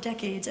couple of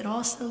decades, it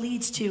also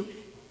leads to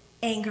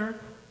anger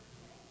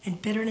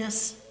and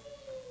bitterness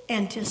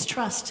and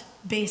distrust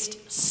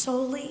based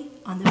solely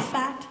on the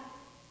fact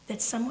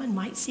that someone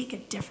might seek a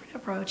different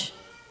approach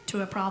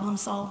to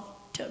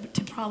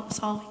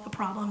solving a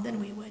problem than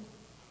we would.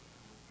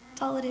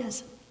 That's all it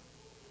is.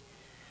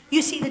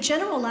 You see, the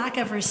general lack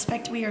of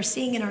respect we are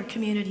seeing in our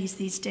communities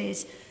these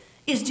days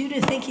is due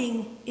to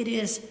thinking it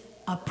is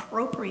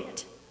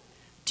appropriate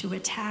to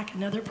attack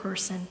another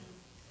person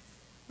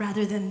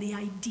rather than the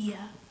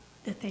idea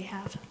that they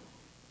have.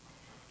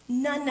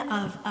 None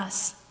of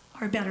us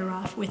are better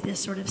off with this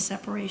sort of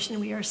separation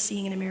we are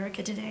seeing in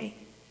America today.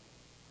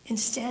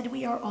 Instead,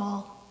 we are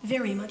all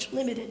very much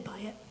limited by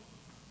it.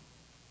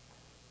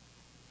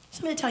 So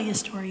I'm going to tell you a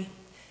story.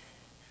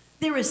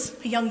 There was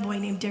a young boy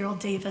named Daryl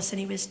Davis, and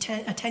he was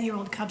a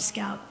 10-year-old Cub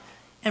Scout,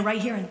 and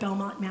right here in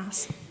Belmont,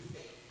 Mass.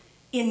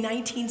 In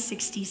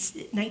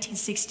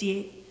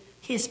 1968,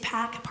 his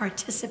pack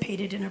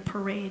participated in a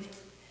parade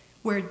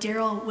where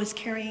Daryl was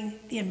carrying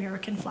the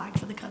American flag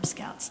for the Cub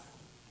Scouts.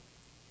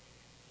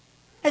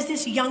 As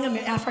this young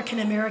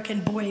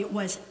African-American boy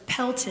was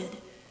pelted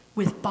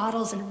with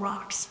bottles and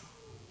rocks,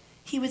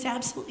 he was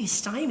absolutely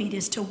stymied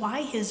as to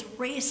why his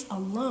race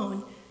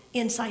alone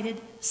incited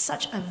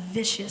such a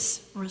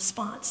vicious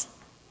response.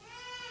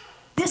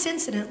 This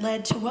incident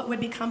led to what would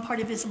become part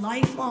of his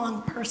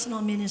lifelong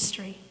personal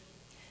ministry,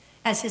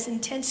 as his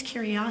intense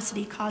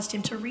curiosity caused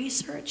him to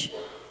research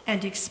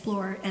and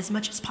explore as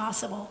much as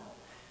possible.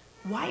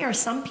 Why are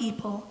some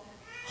people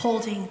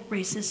holding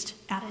racist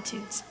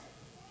attitudes?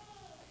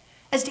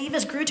 As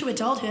Davis grew to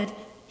adulthood,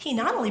 he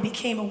not only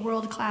became a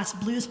world-class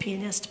blues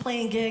pianist,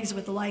 playing gigs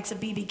with the likes of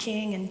B.B.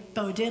 King and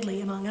Bo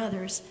Diddley, among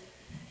others.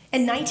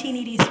 In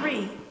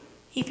 1983,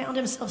 he found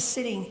himself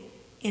sitting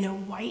in a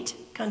white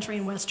country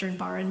and western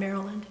bar in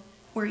Maryland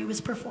where he was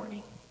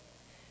performing,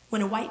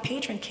 when a white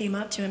patron came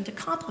up to him to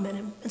compliment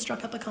him and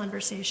struck up a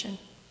conversation.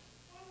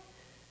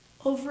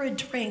 Over a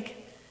drink,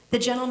 the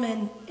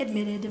gentleman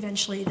admitted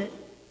eventually that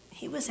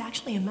he was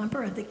actually a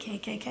member of the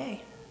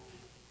KKK.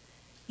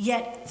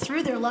 Yet,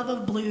 through their love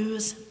of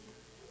blues,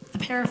 the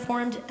pair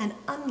formed an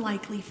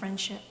unlikely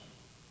friendship.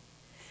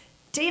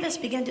 Davis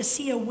began to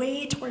see a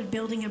way toward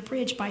building a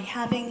bridge by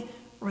having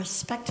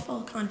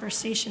respectful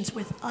conversations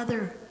with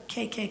other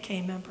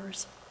KKK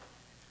members,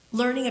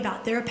 learning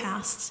about their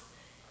pasts,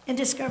 and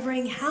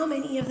discovering how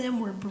many of them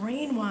were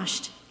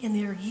brainwashed in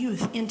their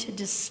youth into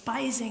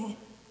despising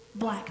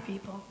black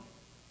people.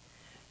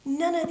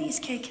 None of these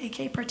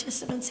KKK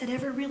participants had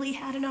ever really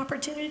had an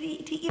opportunity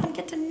to even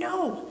get to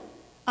know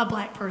a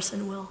black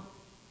person well.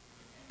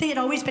 They had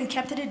always been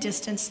kept at a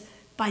distance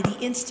by the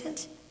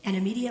instant and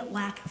immediate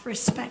lack of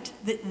respect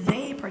that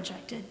they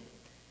projected.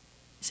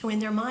 So in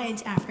their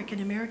minds, African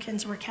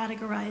Americans were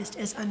categorized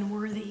as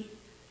unworthy,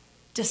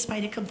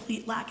 despite a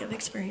complete lack of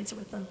experience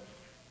with them.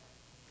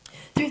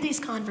 Through these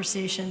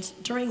conversations,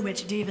 during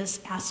which Davis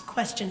asked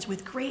questions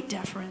with great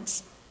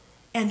deference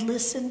and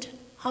listened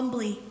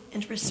humbly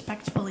and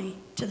respectfully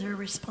to their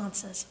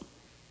responses,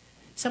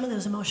 some of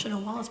those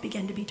emotional walls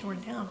began to be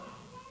torn down.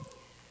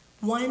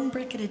 One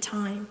brick at a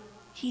time,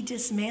 he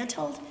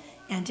dismantled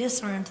and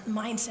disarmed the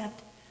mindset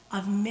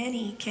of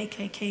many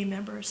KKK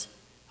members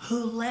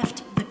who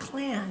left the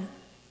Klan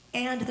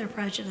and their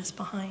prejudice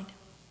behind.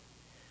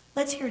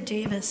 Let's hear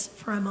Davis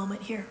for a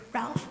moment here.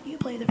 Ralph, will you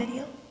play the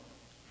video?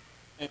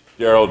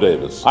 Daryl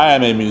Davis. I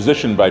am a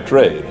musician by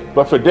trade,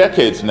 but for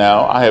decades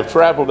now I have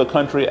traveled the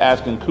country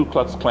asking Ku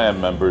Klux Klan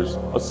members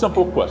a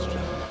simple question.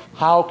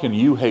 How can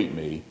you hate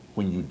me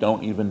when you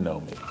don't even know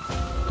me?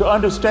 To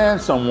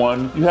understand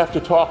someone, you have to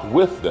talk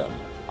with them.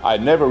 I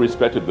never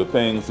respected the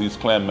things these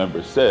Klan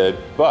members said,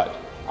 but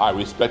I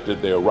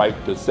respected their right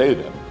to say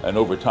them, and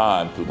over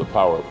time, through the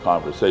power of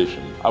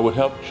conversation, I would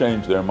help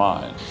change their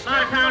minds. A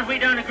lot of times we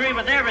don't agree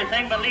with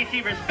everything, but at least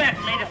he respects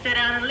me to sit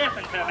down and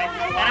listen to me,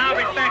 and I'll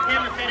respect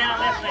him to sit down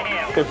and listen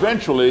to him.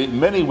 Eventually,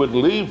 many would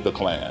leave the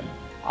Klan.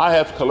 I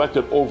have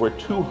collected over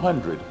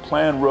 200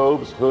 Klan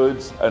robes,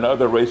 hoods, and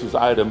other racist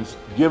items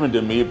given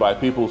to me by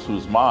people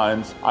whose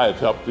minds I have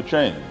helped to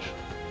change.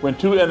 When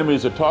two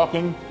enemies are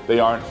talking, they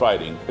aren't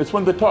fighting. It's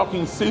when the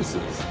talking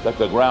ceases that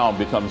the ground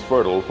becomes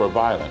fertile for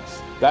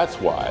violence. That's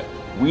why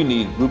we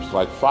need groups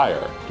like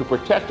FIRE to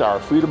protect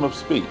our freedom of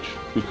speech,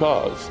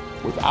 because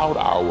without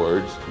our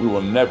words, we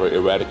will never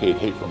eradicate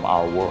hate from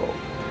our world.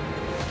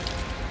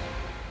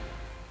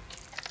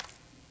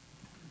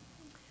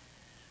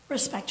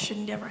 Respect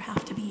shouldn't ever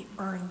have to be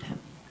earned,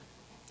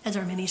 as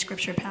our many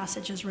scripture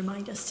passages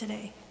remind us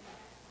today.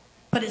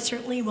 But it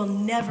certainly will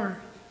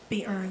never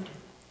be earned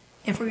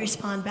if we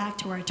respond back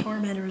to our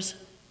tormentors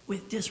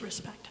with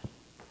disrespect.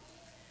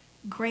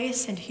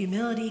 Grace and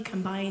humility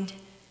combined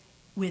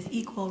with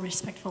equal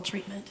respectful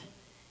treatment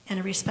and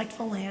a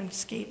respectful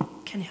landscape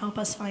can help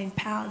us find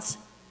paths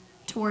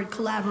toward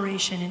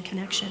collaboration and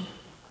connection.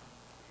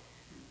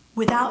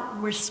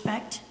 Without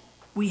respect,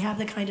 we have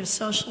the kind of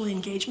social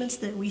engagements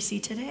that we see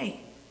today,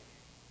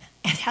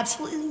 and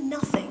absolutely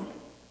nothing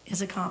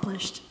is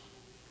accomplished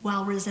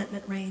while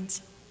resentment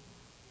reigns.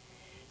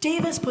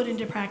 Davis put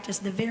into practice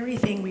the very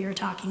thing we are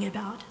talking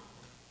about.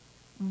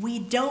 We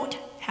don't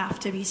have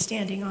to be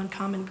standing on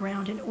common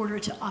ground in order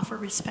to offer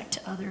respect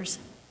to others.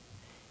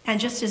 And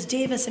just as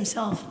Davis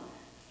himself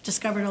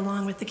discovered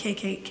along with the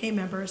KKK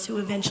members who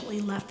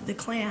eventually left the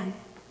Klan,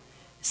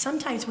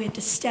 sometimes we have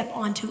to step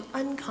onto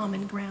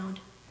uncommon ground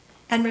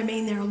and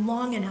remain there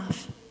long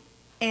enough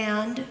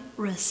and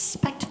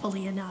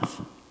respectfully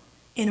enough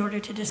in order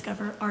to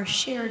discover our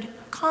shared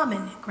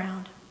common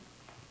ground.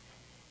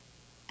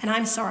 And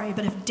I'm sorry,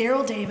 but if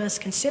Daryl Davis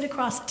can sit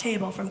across the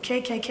table from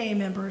KKK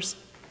members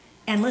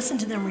and listen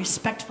to them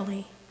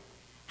respectfully,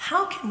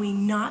 how can we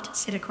not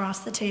sit across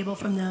the table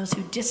from those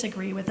who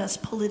disagree with us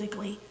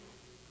politically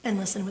and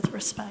listen with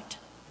respect?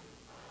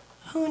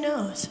 Who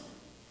knows?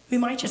 We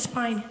might just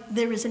find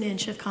there is an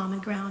inch of common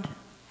ground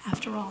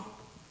after all.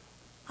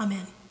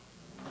 Amen.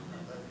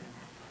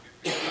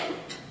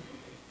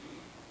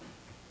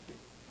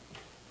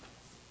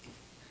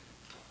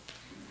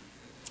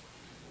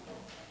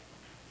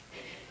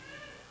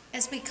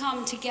 As we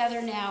come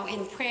together now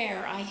in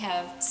prayer, I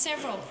have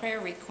several prayer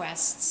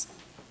requests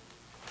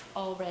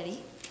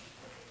already.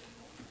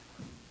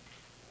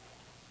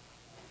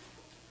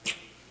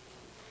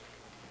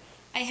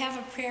 I have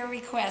a prayer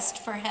request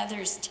for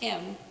Heather's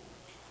Tim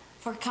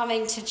for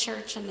coming to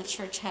church and the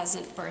church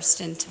hasn't burst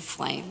into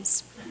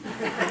flames.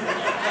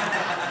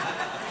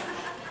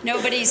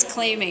 Nobody's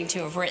claiming to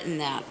have written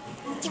that.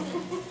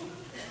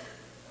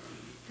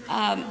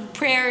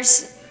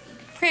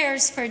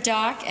 Prayers for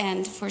Doc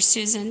and for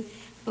Susan,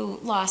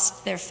 who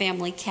lost their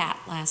family cat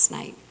last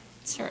night.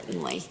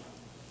 Certainly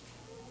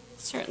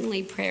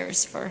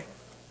prayers for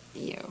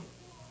you.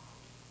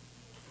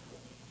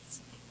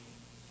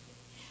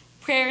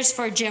 Prayers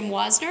for Jim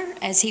Wasner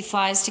as he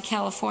flies to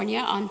California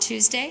on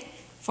Tuesday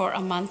for a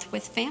month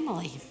with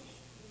family.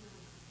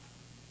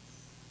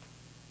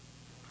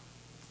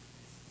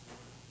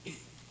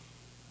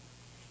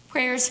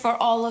 Prayers for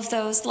all of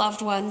those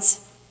loved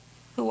ones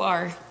who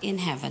are in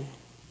heaven.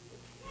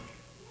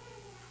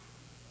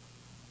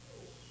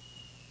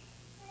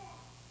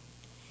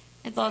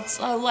 I'd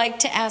also like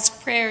to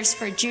ask prayers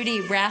for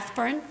Judy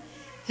Rathburn,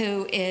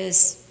 who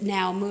is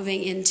now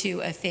moving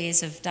into a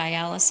phase of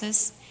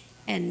dialysis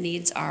and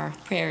needs our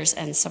prayers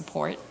and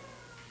support.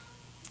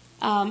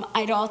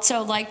 I'd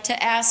also like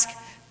to ask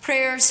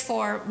prayers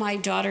for my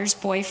daughter's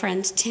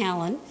boyfriend,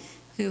 Talon,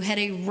 who had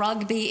a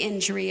rugby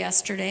injury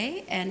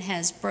yesterday and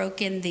has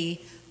broken the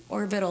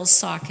orbital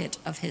socket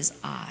of his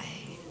eye.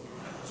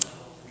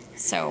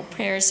 So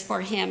prayers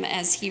for him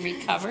as he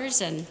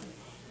recovers and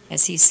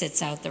as he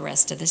sits out the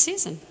rest of the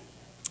season.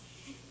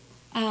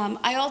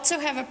 I also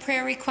have a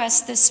prayer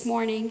request this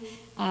morning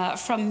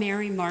from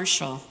Mary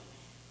Marshall.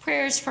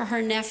 Prayers for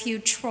her nephew,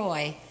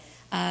 Troy.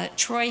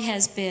 Troy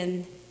has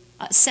been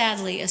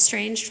sadly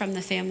estranged from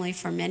the family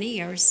for many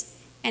years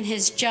and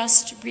has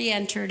just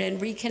re-entered and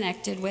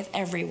reconnected with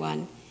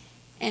everyone.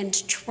 And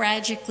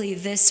tragically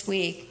this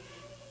week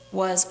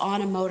was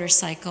on a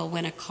motorcycle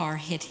when a car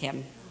hit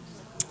him.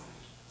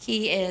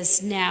 He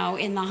is now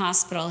in the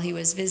hospital. He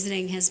was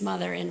visiting his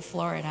mother in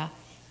Florida,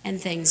 and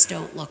things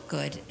don't look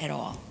good at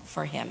all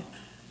for him.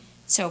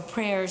 So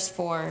prayers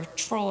for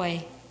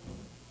Troy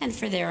and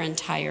for their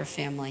entire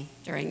family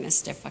during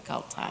this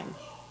difficult time.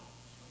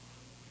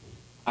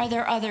 Are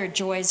there other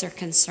joys or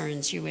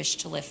concerns you wish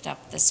to lift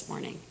up this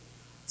morning?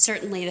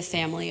 Certainly the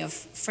family of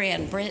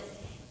Fran Britt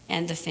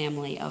and the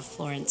family of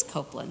Florence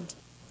Copeland.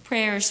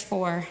 Prayers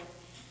for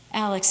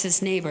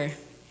Alex's neighbor.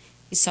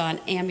 We saw an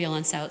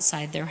ambulance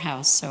outside their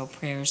house, so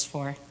prayers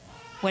for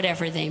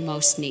whatever they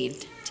most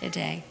need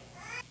today.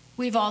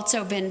 We've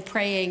also been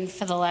praying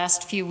for the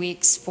last few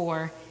weeks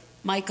for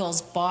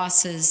Michael's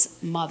boss's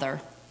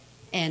mother,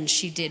 and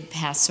she did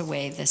pass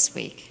away this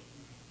week.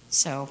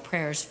 So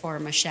prayers for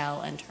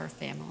Michelle and her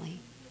family.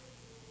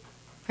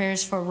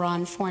 Prayers for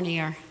Ron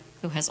Fournier,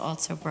 who has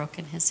also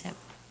broken his hip.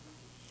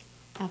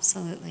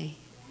 Absolutely.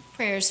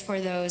 Prayers for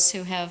those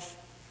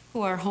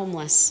who are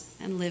homeless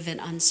and live in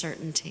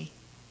uncertainty.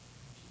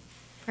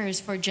 Prayers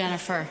for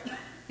Jennifer,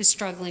 who's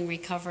struggling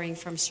recovering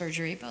from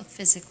surgery, both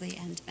physically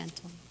and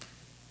mentally.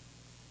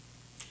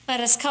 Let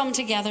us come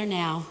together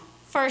now,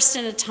 first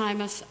in a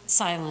time of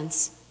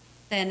silence,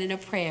 then in a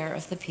prayer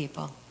of the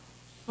people.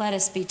 Let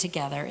us be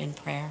together in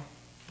prayer.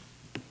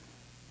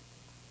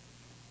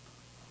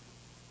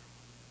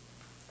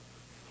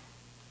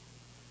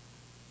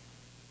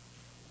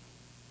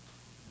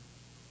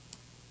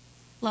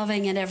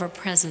 Loving and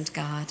ever-present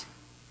God,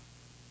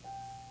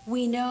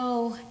 we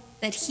know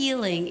that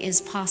healing is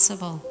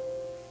possible,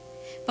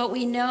 but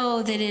we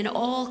know that in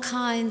all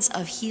kinds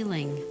of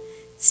healing,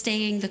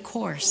 staying the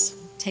course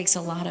takes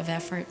a lot of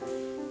effort.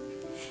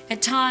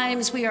 At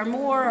times, we are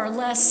more or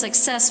less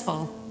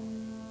successful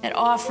at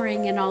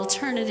offering an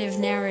alternative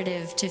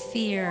narrative to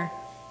fear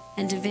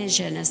and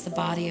division as the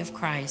body of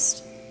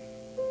Christ.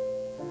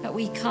 But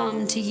we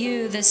come to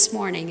you this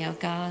morning, O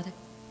God,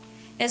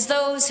 as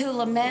those who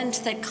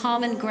lament that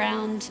common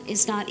ground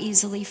is not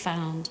easily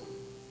found.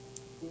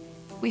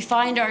 We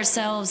find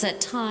ourselves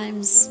at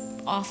times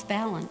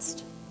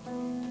off-balanced,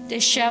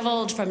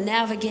 disheveled from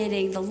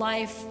navigating the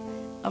life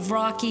of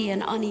rocky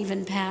and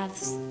uneven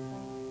paths,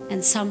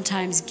 and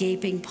sometimes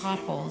gaping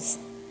potholes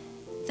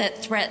that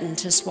threaten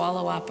to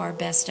swallow up our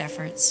best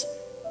efforts.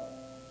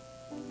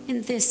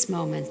 In this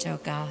moment, O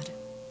God,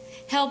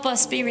 help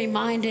us be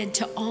reminded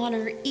to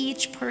honor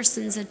each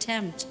person's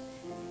attempt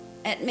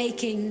at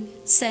making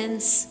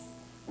sense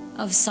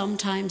of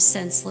sometimes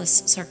senseless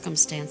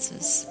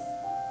circumstances.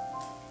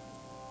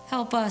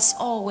 Help us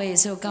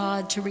always, O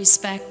God, to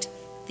respect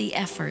the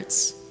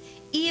efforts,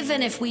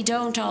 even if we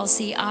don't all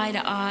see eye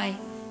to eye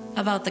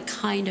about the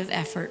kind of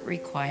effort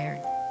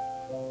required.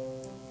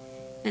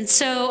 And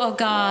so, O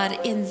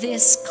God, in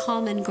this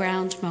common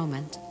ground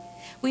moment,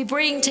 we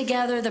bring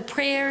together the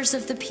prayers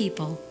of the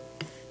people,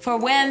 for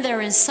when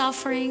there is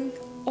suffering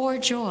or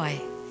joy,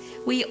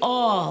 we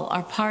all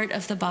are part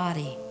of the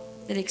body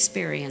that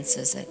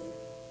experiences it.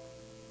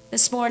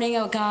 This morning,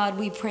 O God,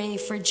 we pray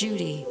for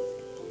Judy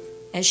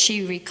as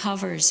she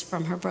recovers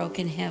from her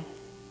broken hip.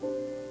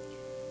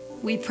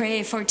 We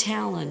pray for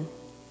Talon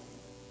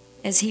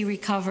as he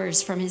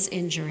recovers from his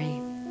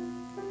injury.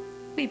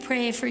 We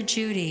pray for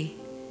Judy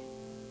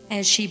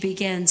as she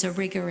begins a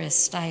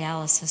rigorous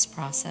dialysis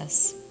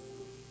process.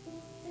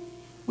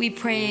 We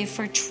pray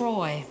for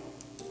Troy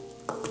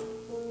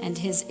and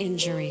his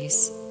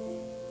injuries,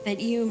 that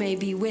you may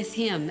be with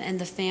him and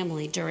the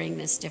family during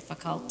this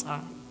difficult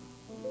time.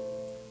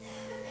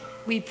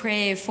 We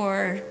pray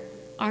for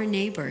our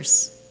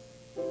neighbors,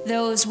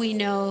 those we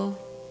know,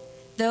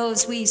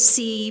 those we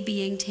see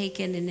being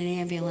taken in an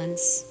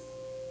ambulance,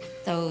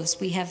 those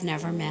we have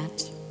never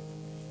met.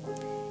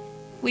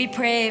 We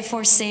pray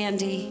for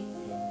Sandy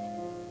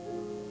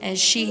as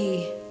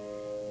she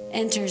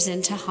enters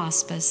into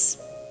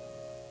hospice.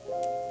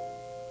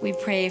 We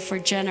pray for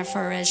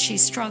Jennifer as she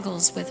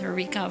struggles with her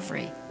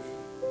recovery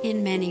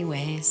in many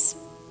ways.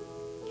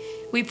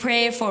 We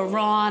pray for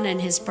Ron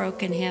and his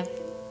broken hip.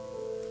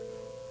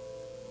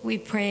 We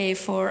pray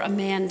for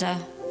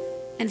Amanda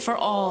and for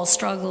all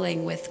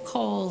struggling with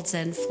colds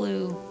and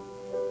flu,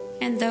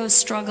 and those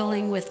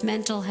struggling with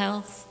mental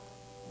health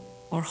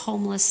or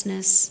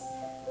homelessness,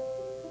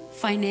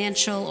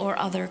 financial or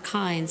other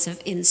kinds of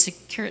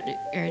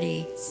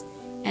insecurities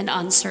and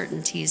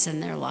uncertainties in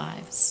their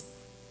lives.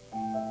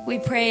 We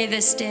pray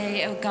this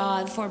day, O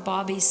God, for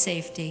Bobby's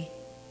safety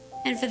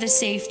and for the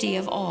safety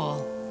of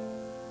all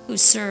who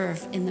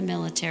serve in the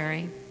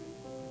military.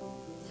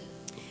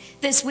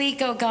 This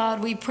week, O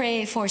God, we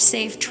pray for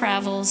safe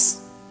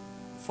travels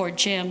for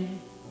Jim,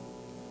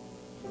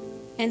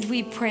 and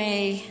we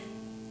pray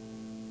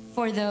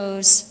for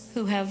those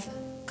who have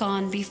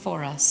gone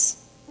before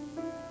us.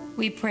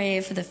 We pray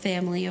for the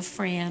family of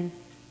Fran,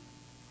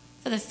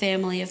 for the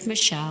family of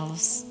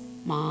Michelle's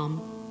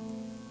mom,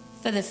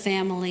 for the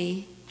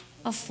family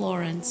of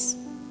Florence,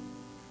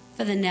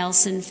 for the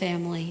Nelson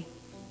family.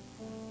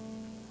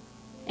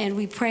 And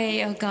we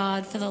pray, O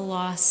God, for the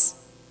loss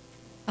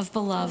of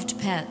beloved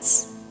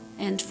pets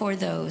and for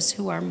those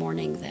who are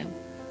mourning them.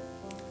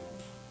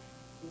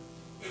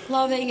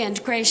 Loving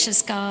and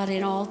gracious God,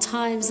 in all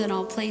times and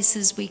all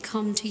places we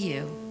come to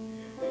you.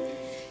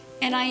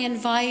 And I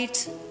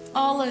invite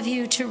all of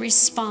you to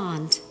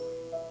respond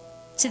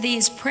to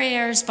these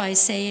prayers by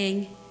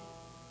saying,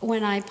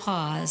 when I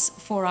pause,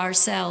 for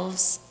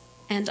ourselves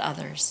and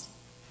others.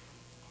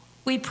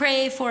 We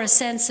pray for a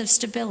sense of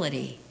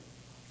stability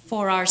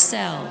for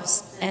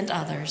ourselves and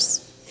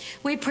others.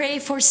 We pray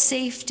for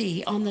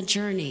safety on the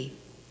journey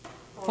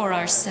for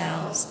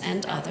ourselves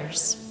and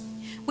others.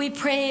 We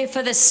pray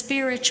for the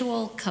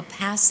spiritual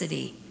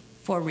capacity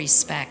for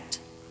respect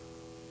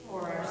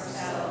for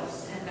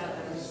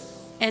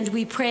And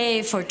we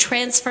pray for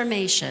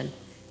transformation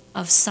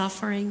of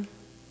suffering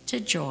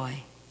to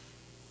joy.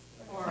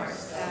 For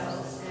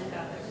ourselves and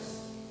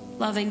others.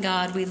 Loving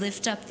God, we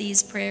lift up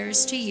these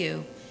prayers to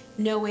you,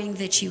 knowing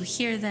that you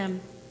hear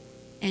them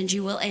and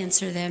you will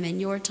answer them in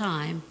your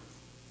time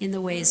in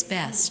the ways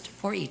best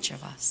for each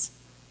of us.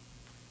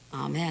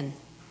 Amen.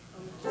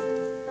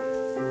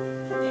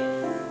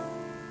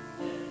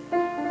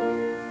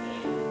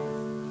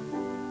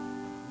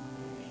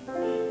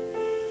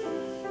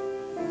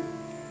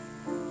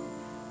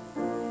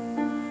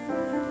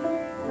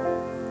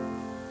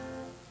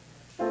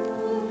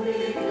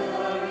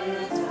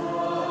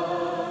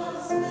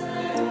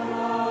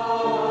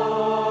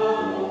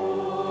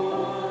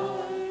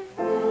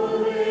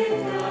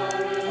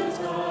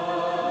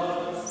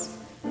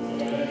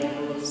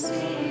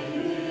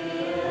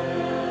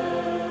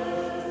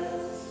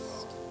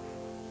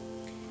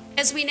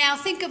 As we now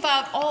think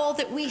about all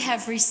that we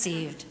have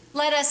received,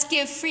 let us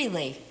give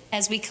freely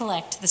as we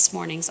collect this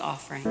morning's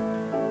offering.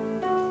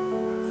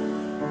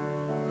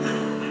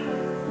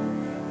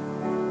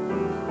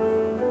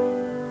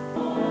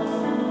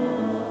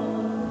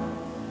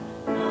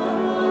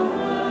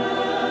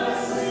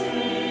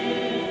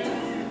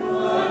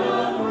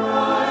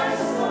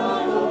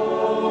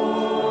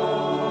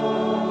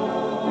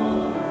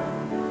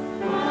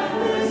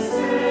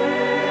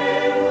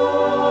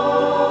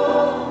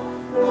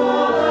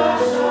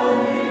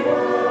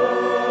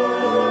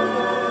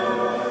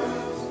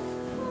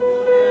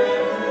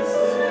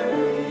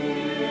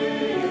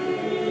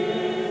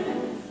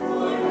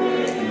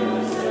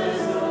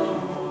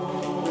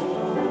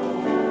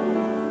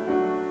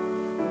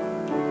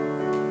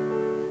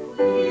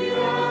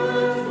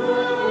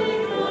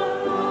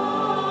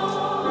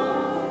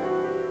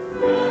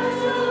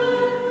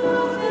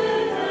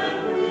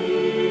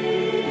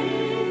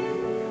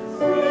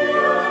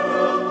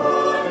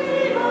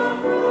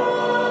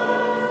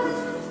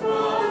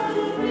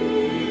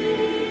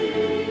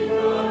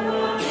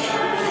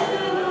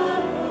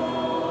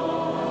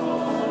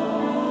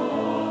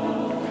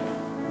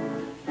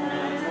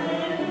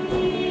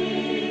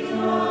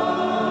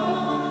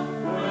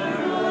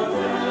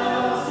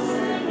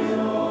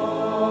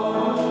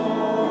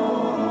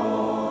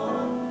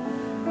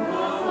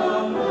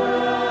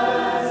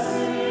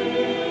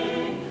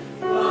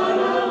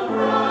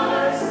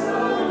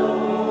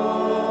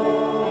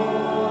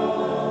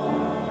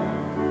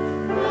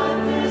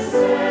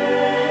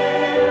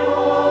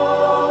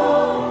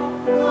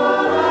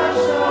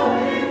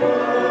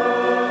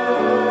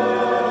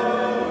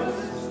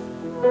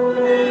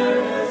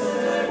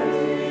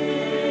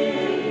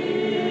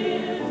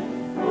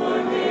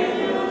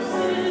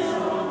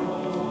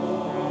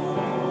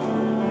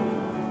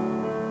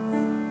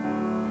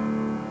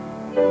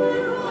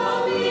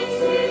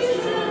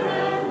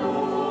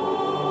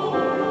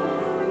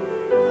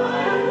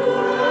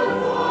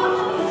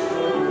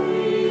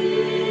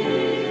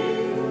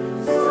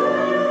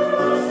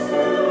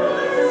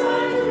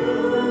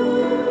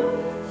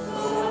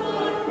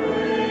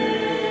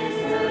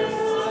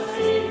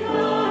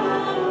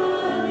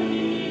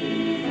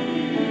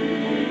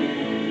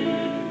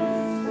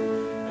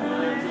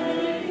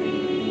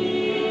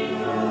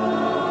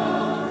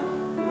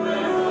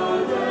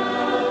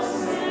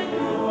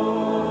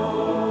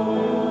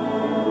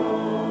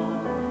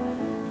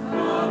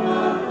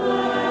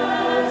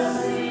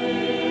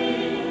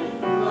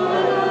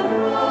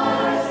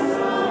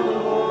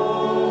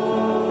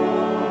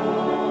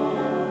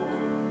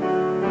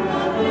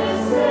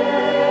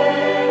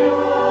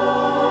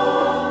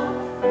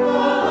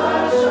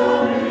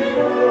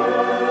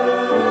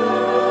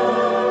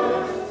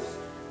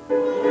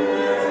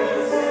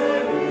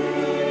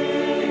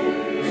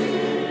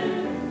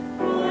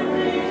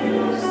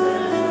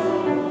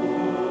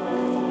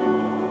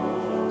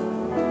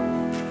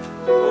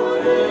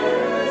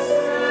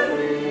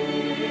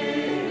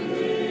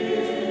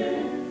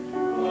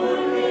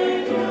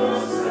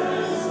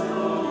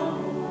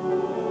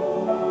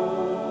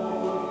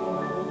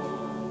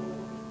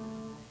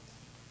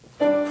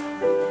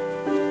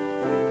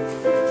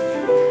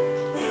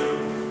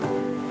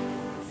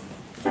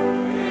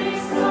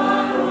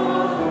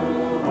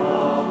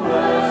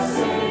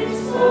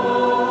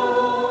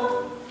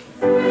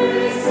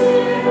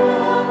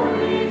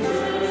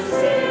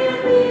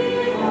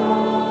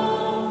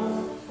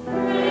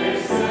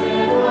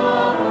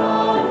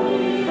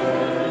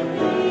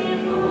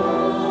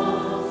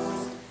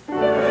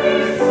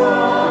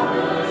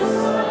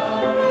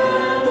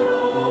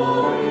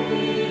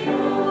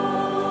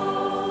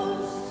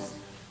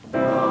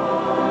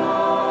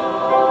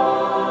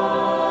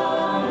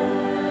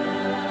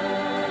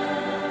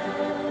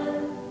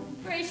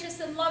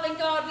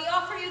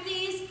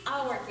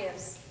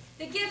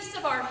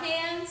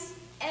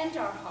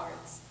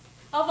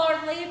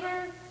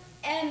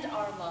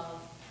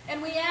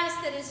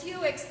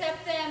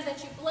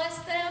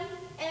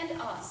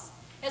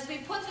 as we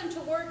put them to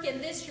work in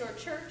this, your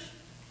church,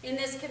 in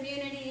this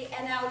community,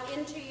 and out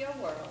into your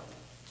world.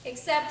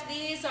 Accept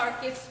these, our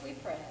gifts, we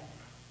pray.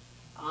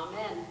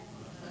 Amen.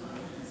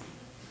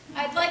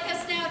 I'd like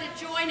us now to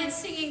join in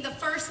singing the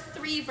first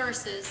 3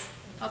 verses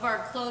of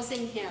our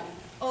closing hymn,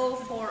 Oh,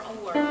 for a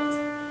World.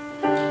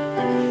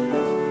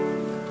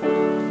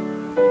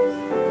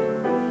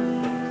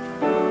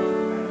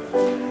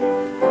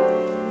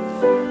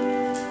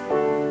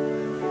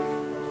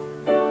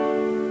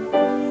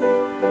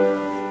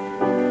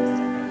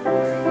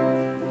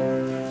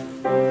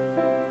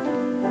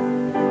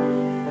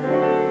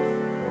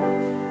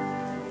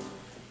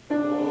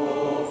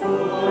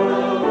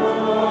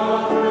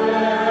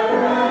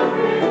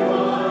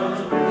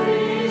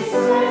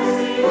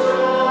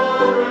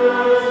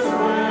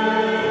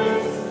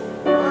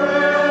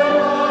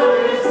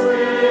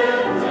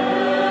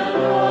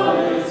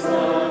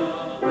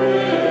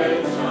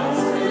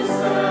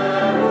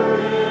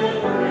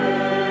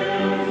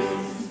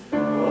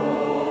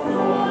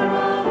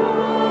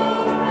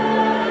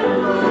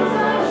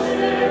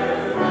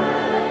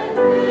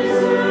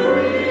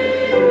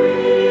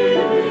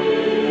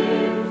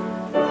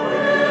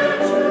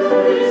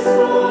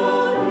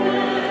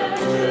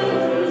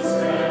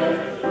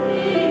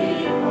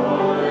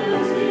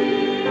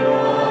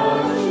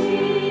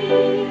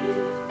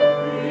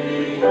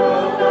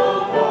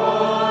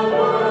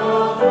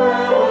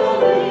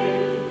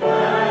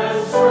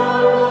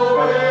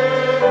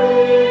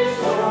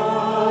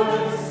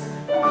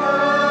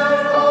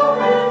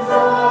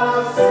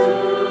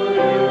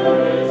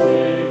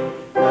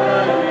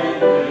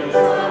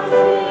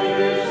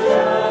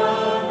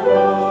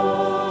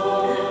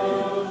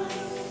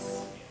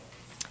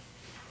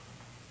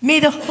 May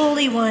the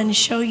Holy One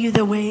show you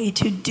the way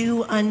to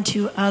do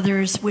unto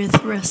others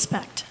with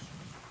respect.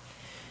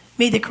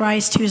 May the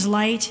Christ whose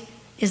light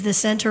is the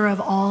center of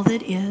all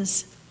that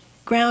is,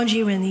 ground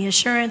you in the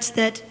assurance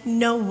that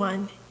no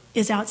one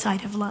is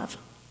outside of love.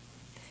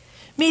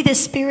 May the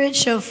Spirit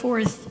show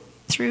forth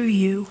through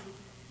you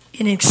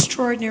in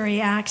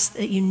extraordinary acts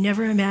that you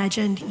never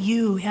imagined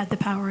you had the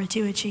power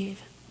to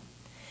achieve.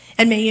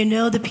 And may you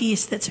know the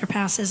peace that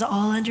surpasses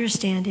all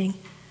understanding,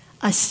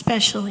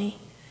 especially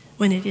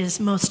when it is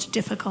most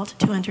difficult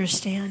to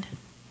understand.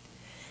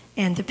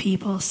 And the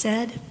people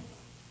said,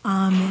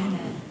 Amen.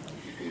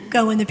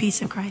 Go in the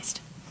peace of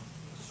Christ.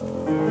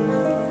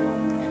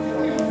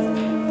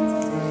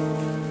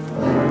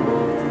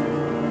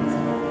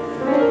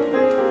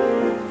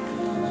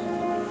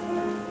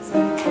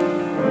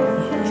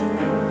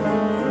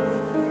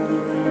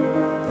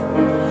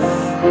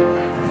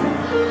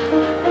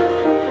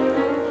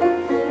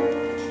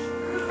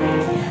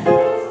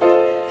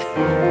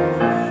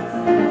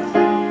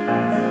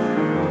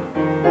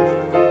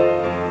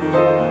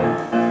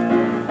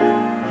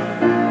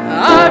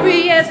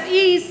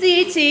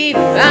 R-E-S-P-E-C-T,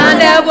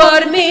 find out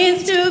what it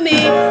means to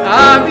me.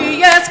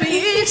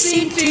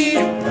 R-E-S-P-E-C-T,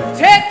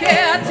 take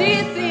care,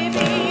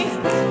 TCB.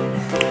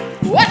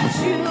 What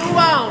you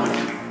want,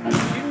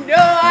 you know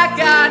I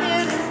got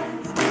it.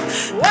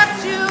 What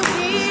you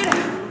need,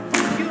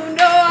 you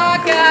know I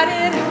got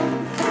it.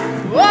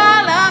 All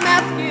I'm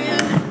asking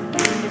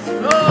is for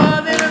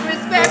a little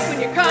respect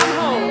when you come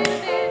home.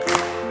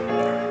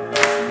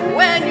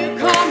 When you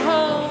come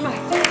home,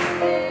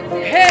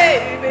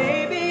 hey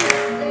baby,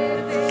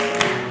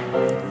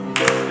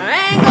 I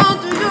ain't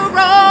gonna do you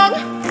wrong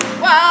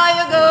while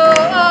you're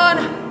gone.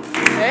 I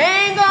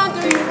ain't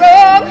gonna do you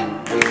wrong,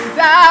 'cause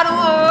I don't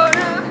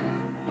wanna.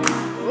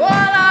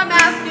 All I'm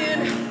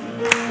asking is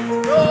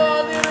for a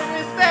little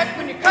respect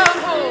when you come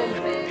home.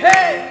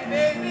 Hey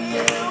baby,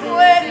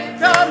 when you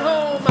come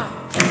home.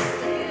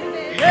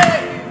 Hey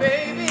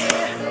baby,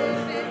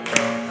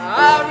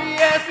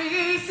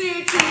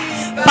 R-E-S-P-E-C-T.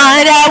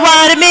 Find out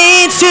what it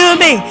means to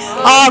me.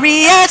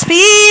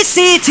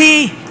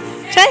 R-E-S-P-E-C-T.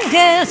 Take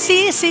care,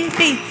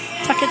 C-C-P.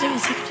 Suck it to me,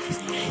 suck it to me.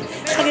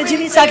 Suck it to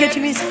me, suck it to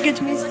me, suck it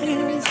to me, suck it to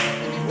me.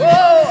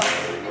 Whoa,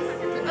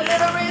 a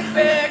little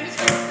respect.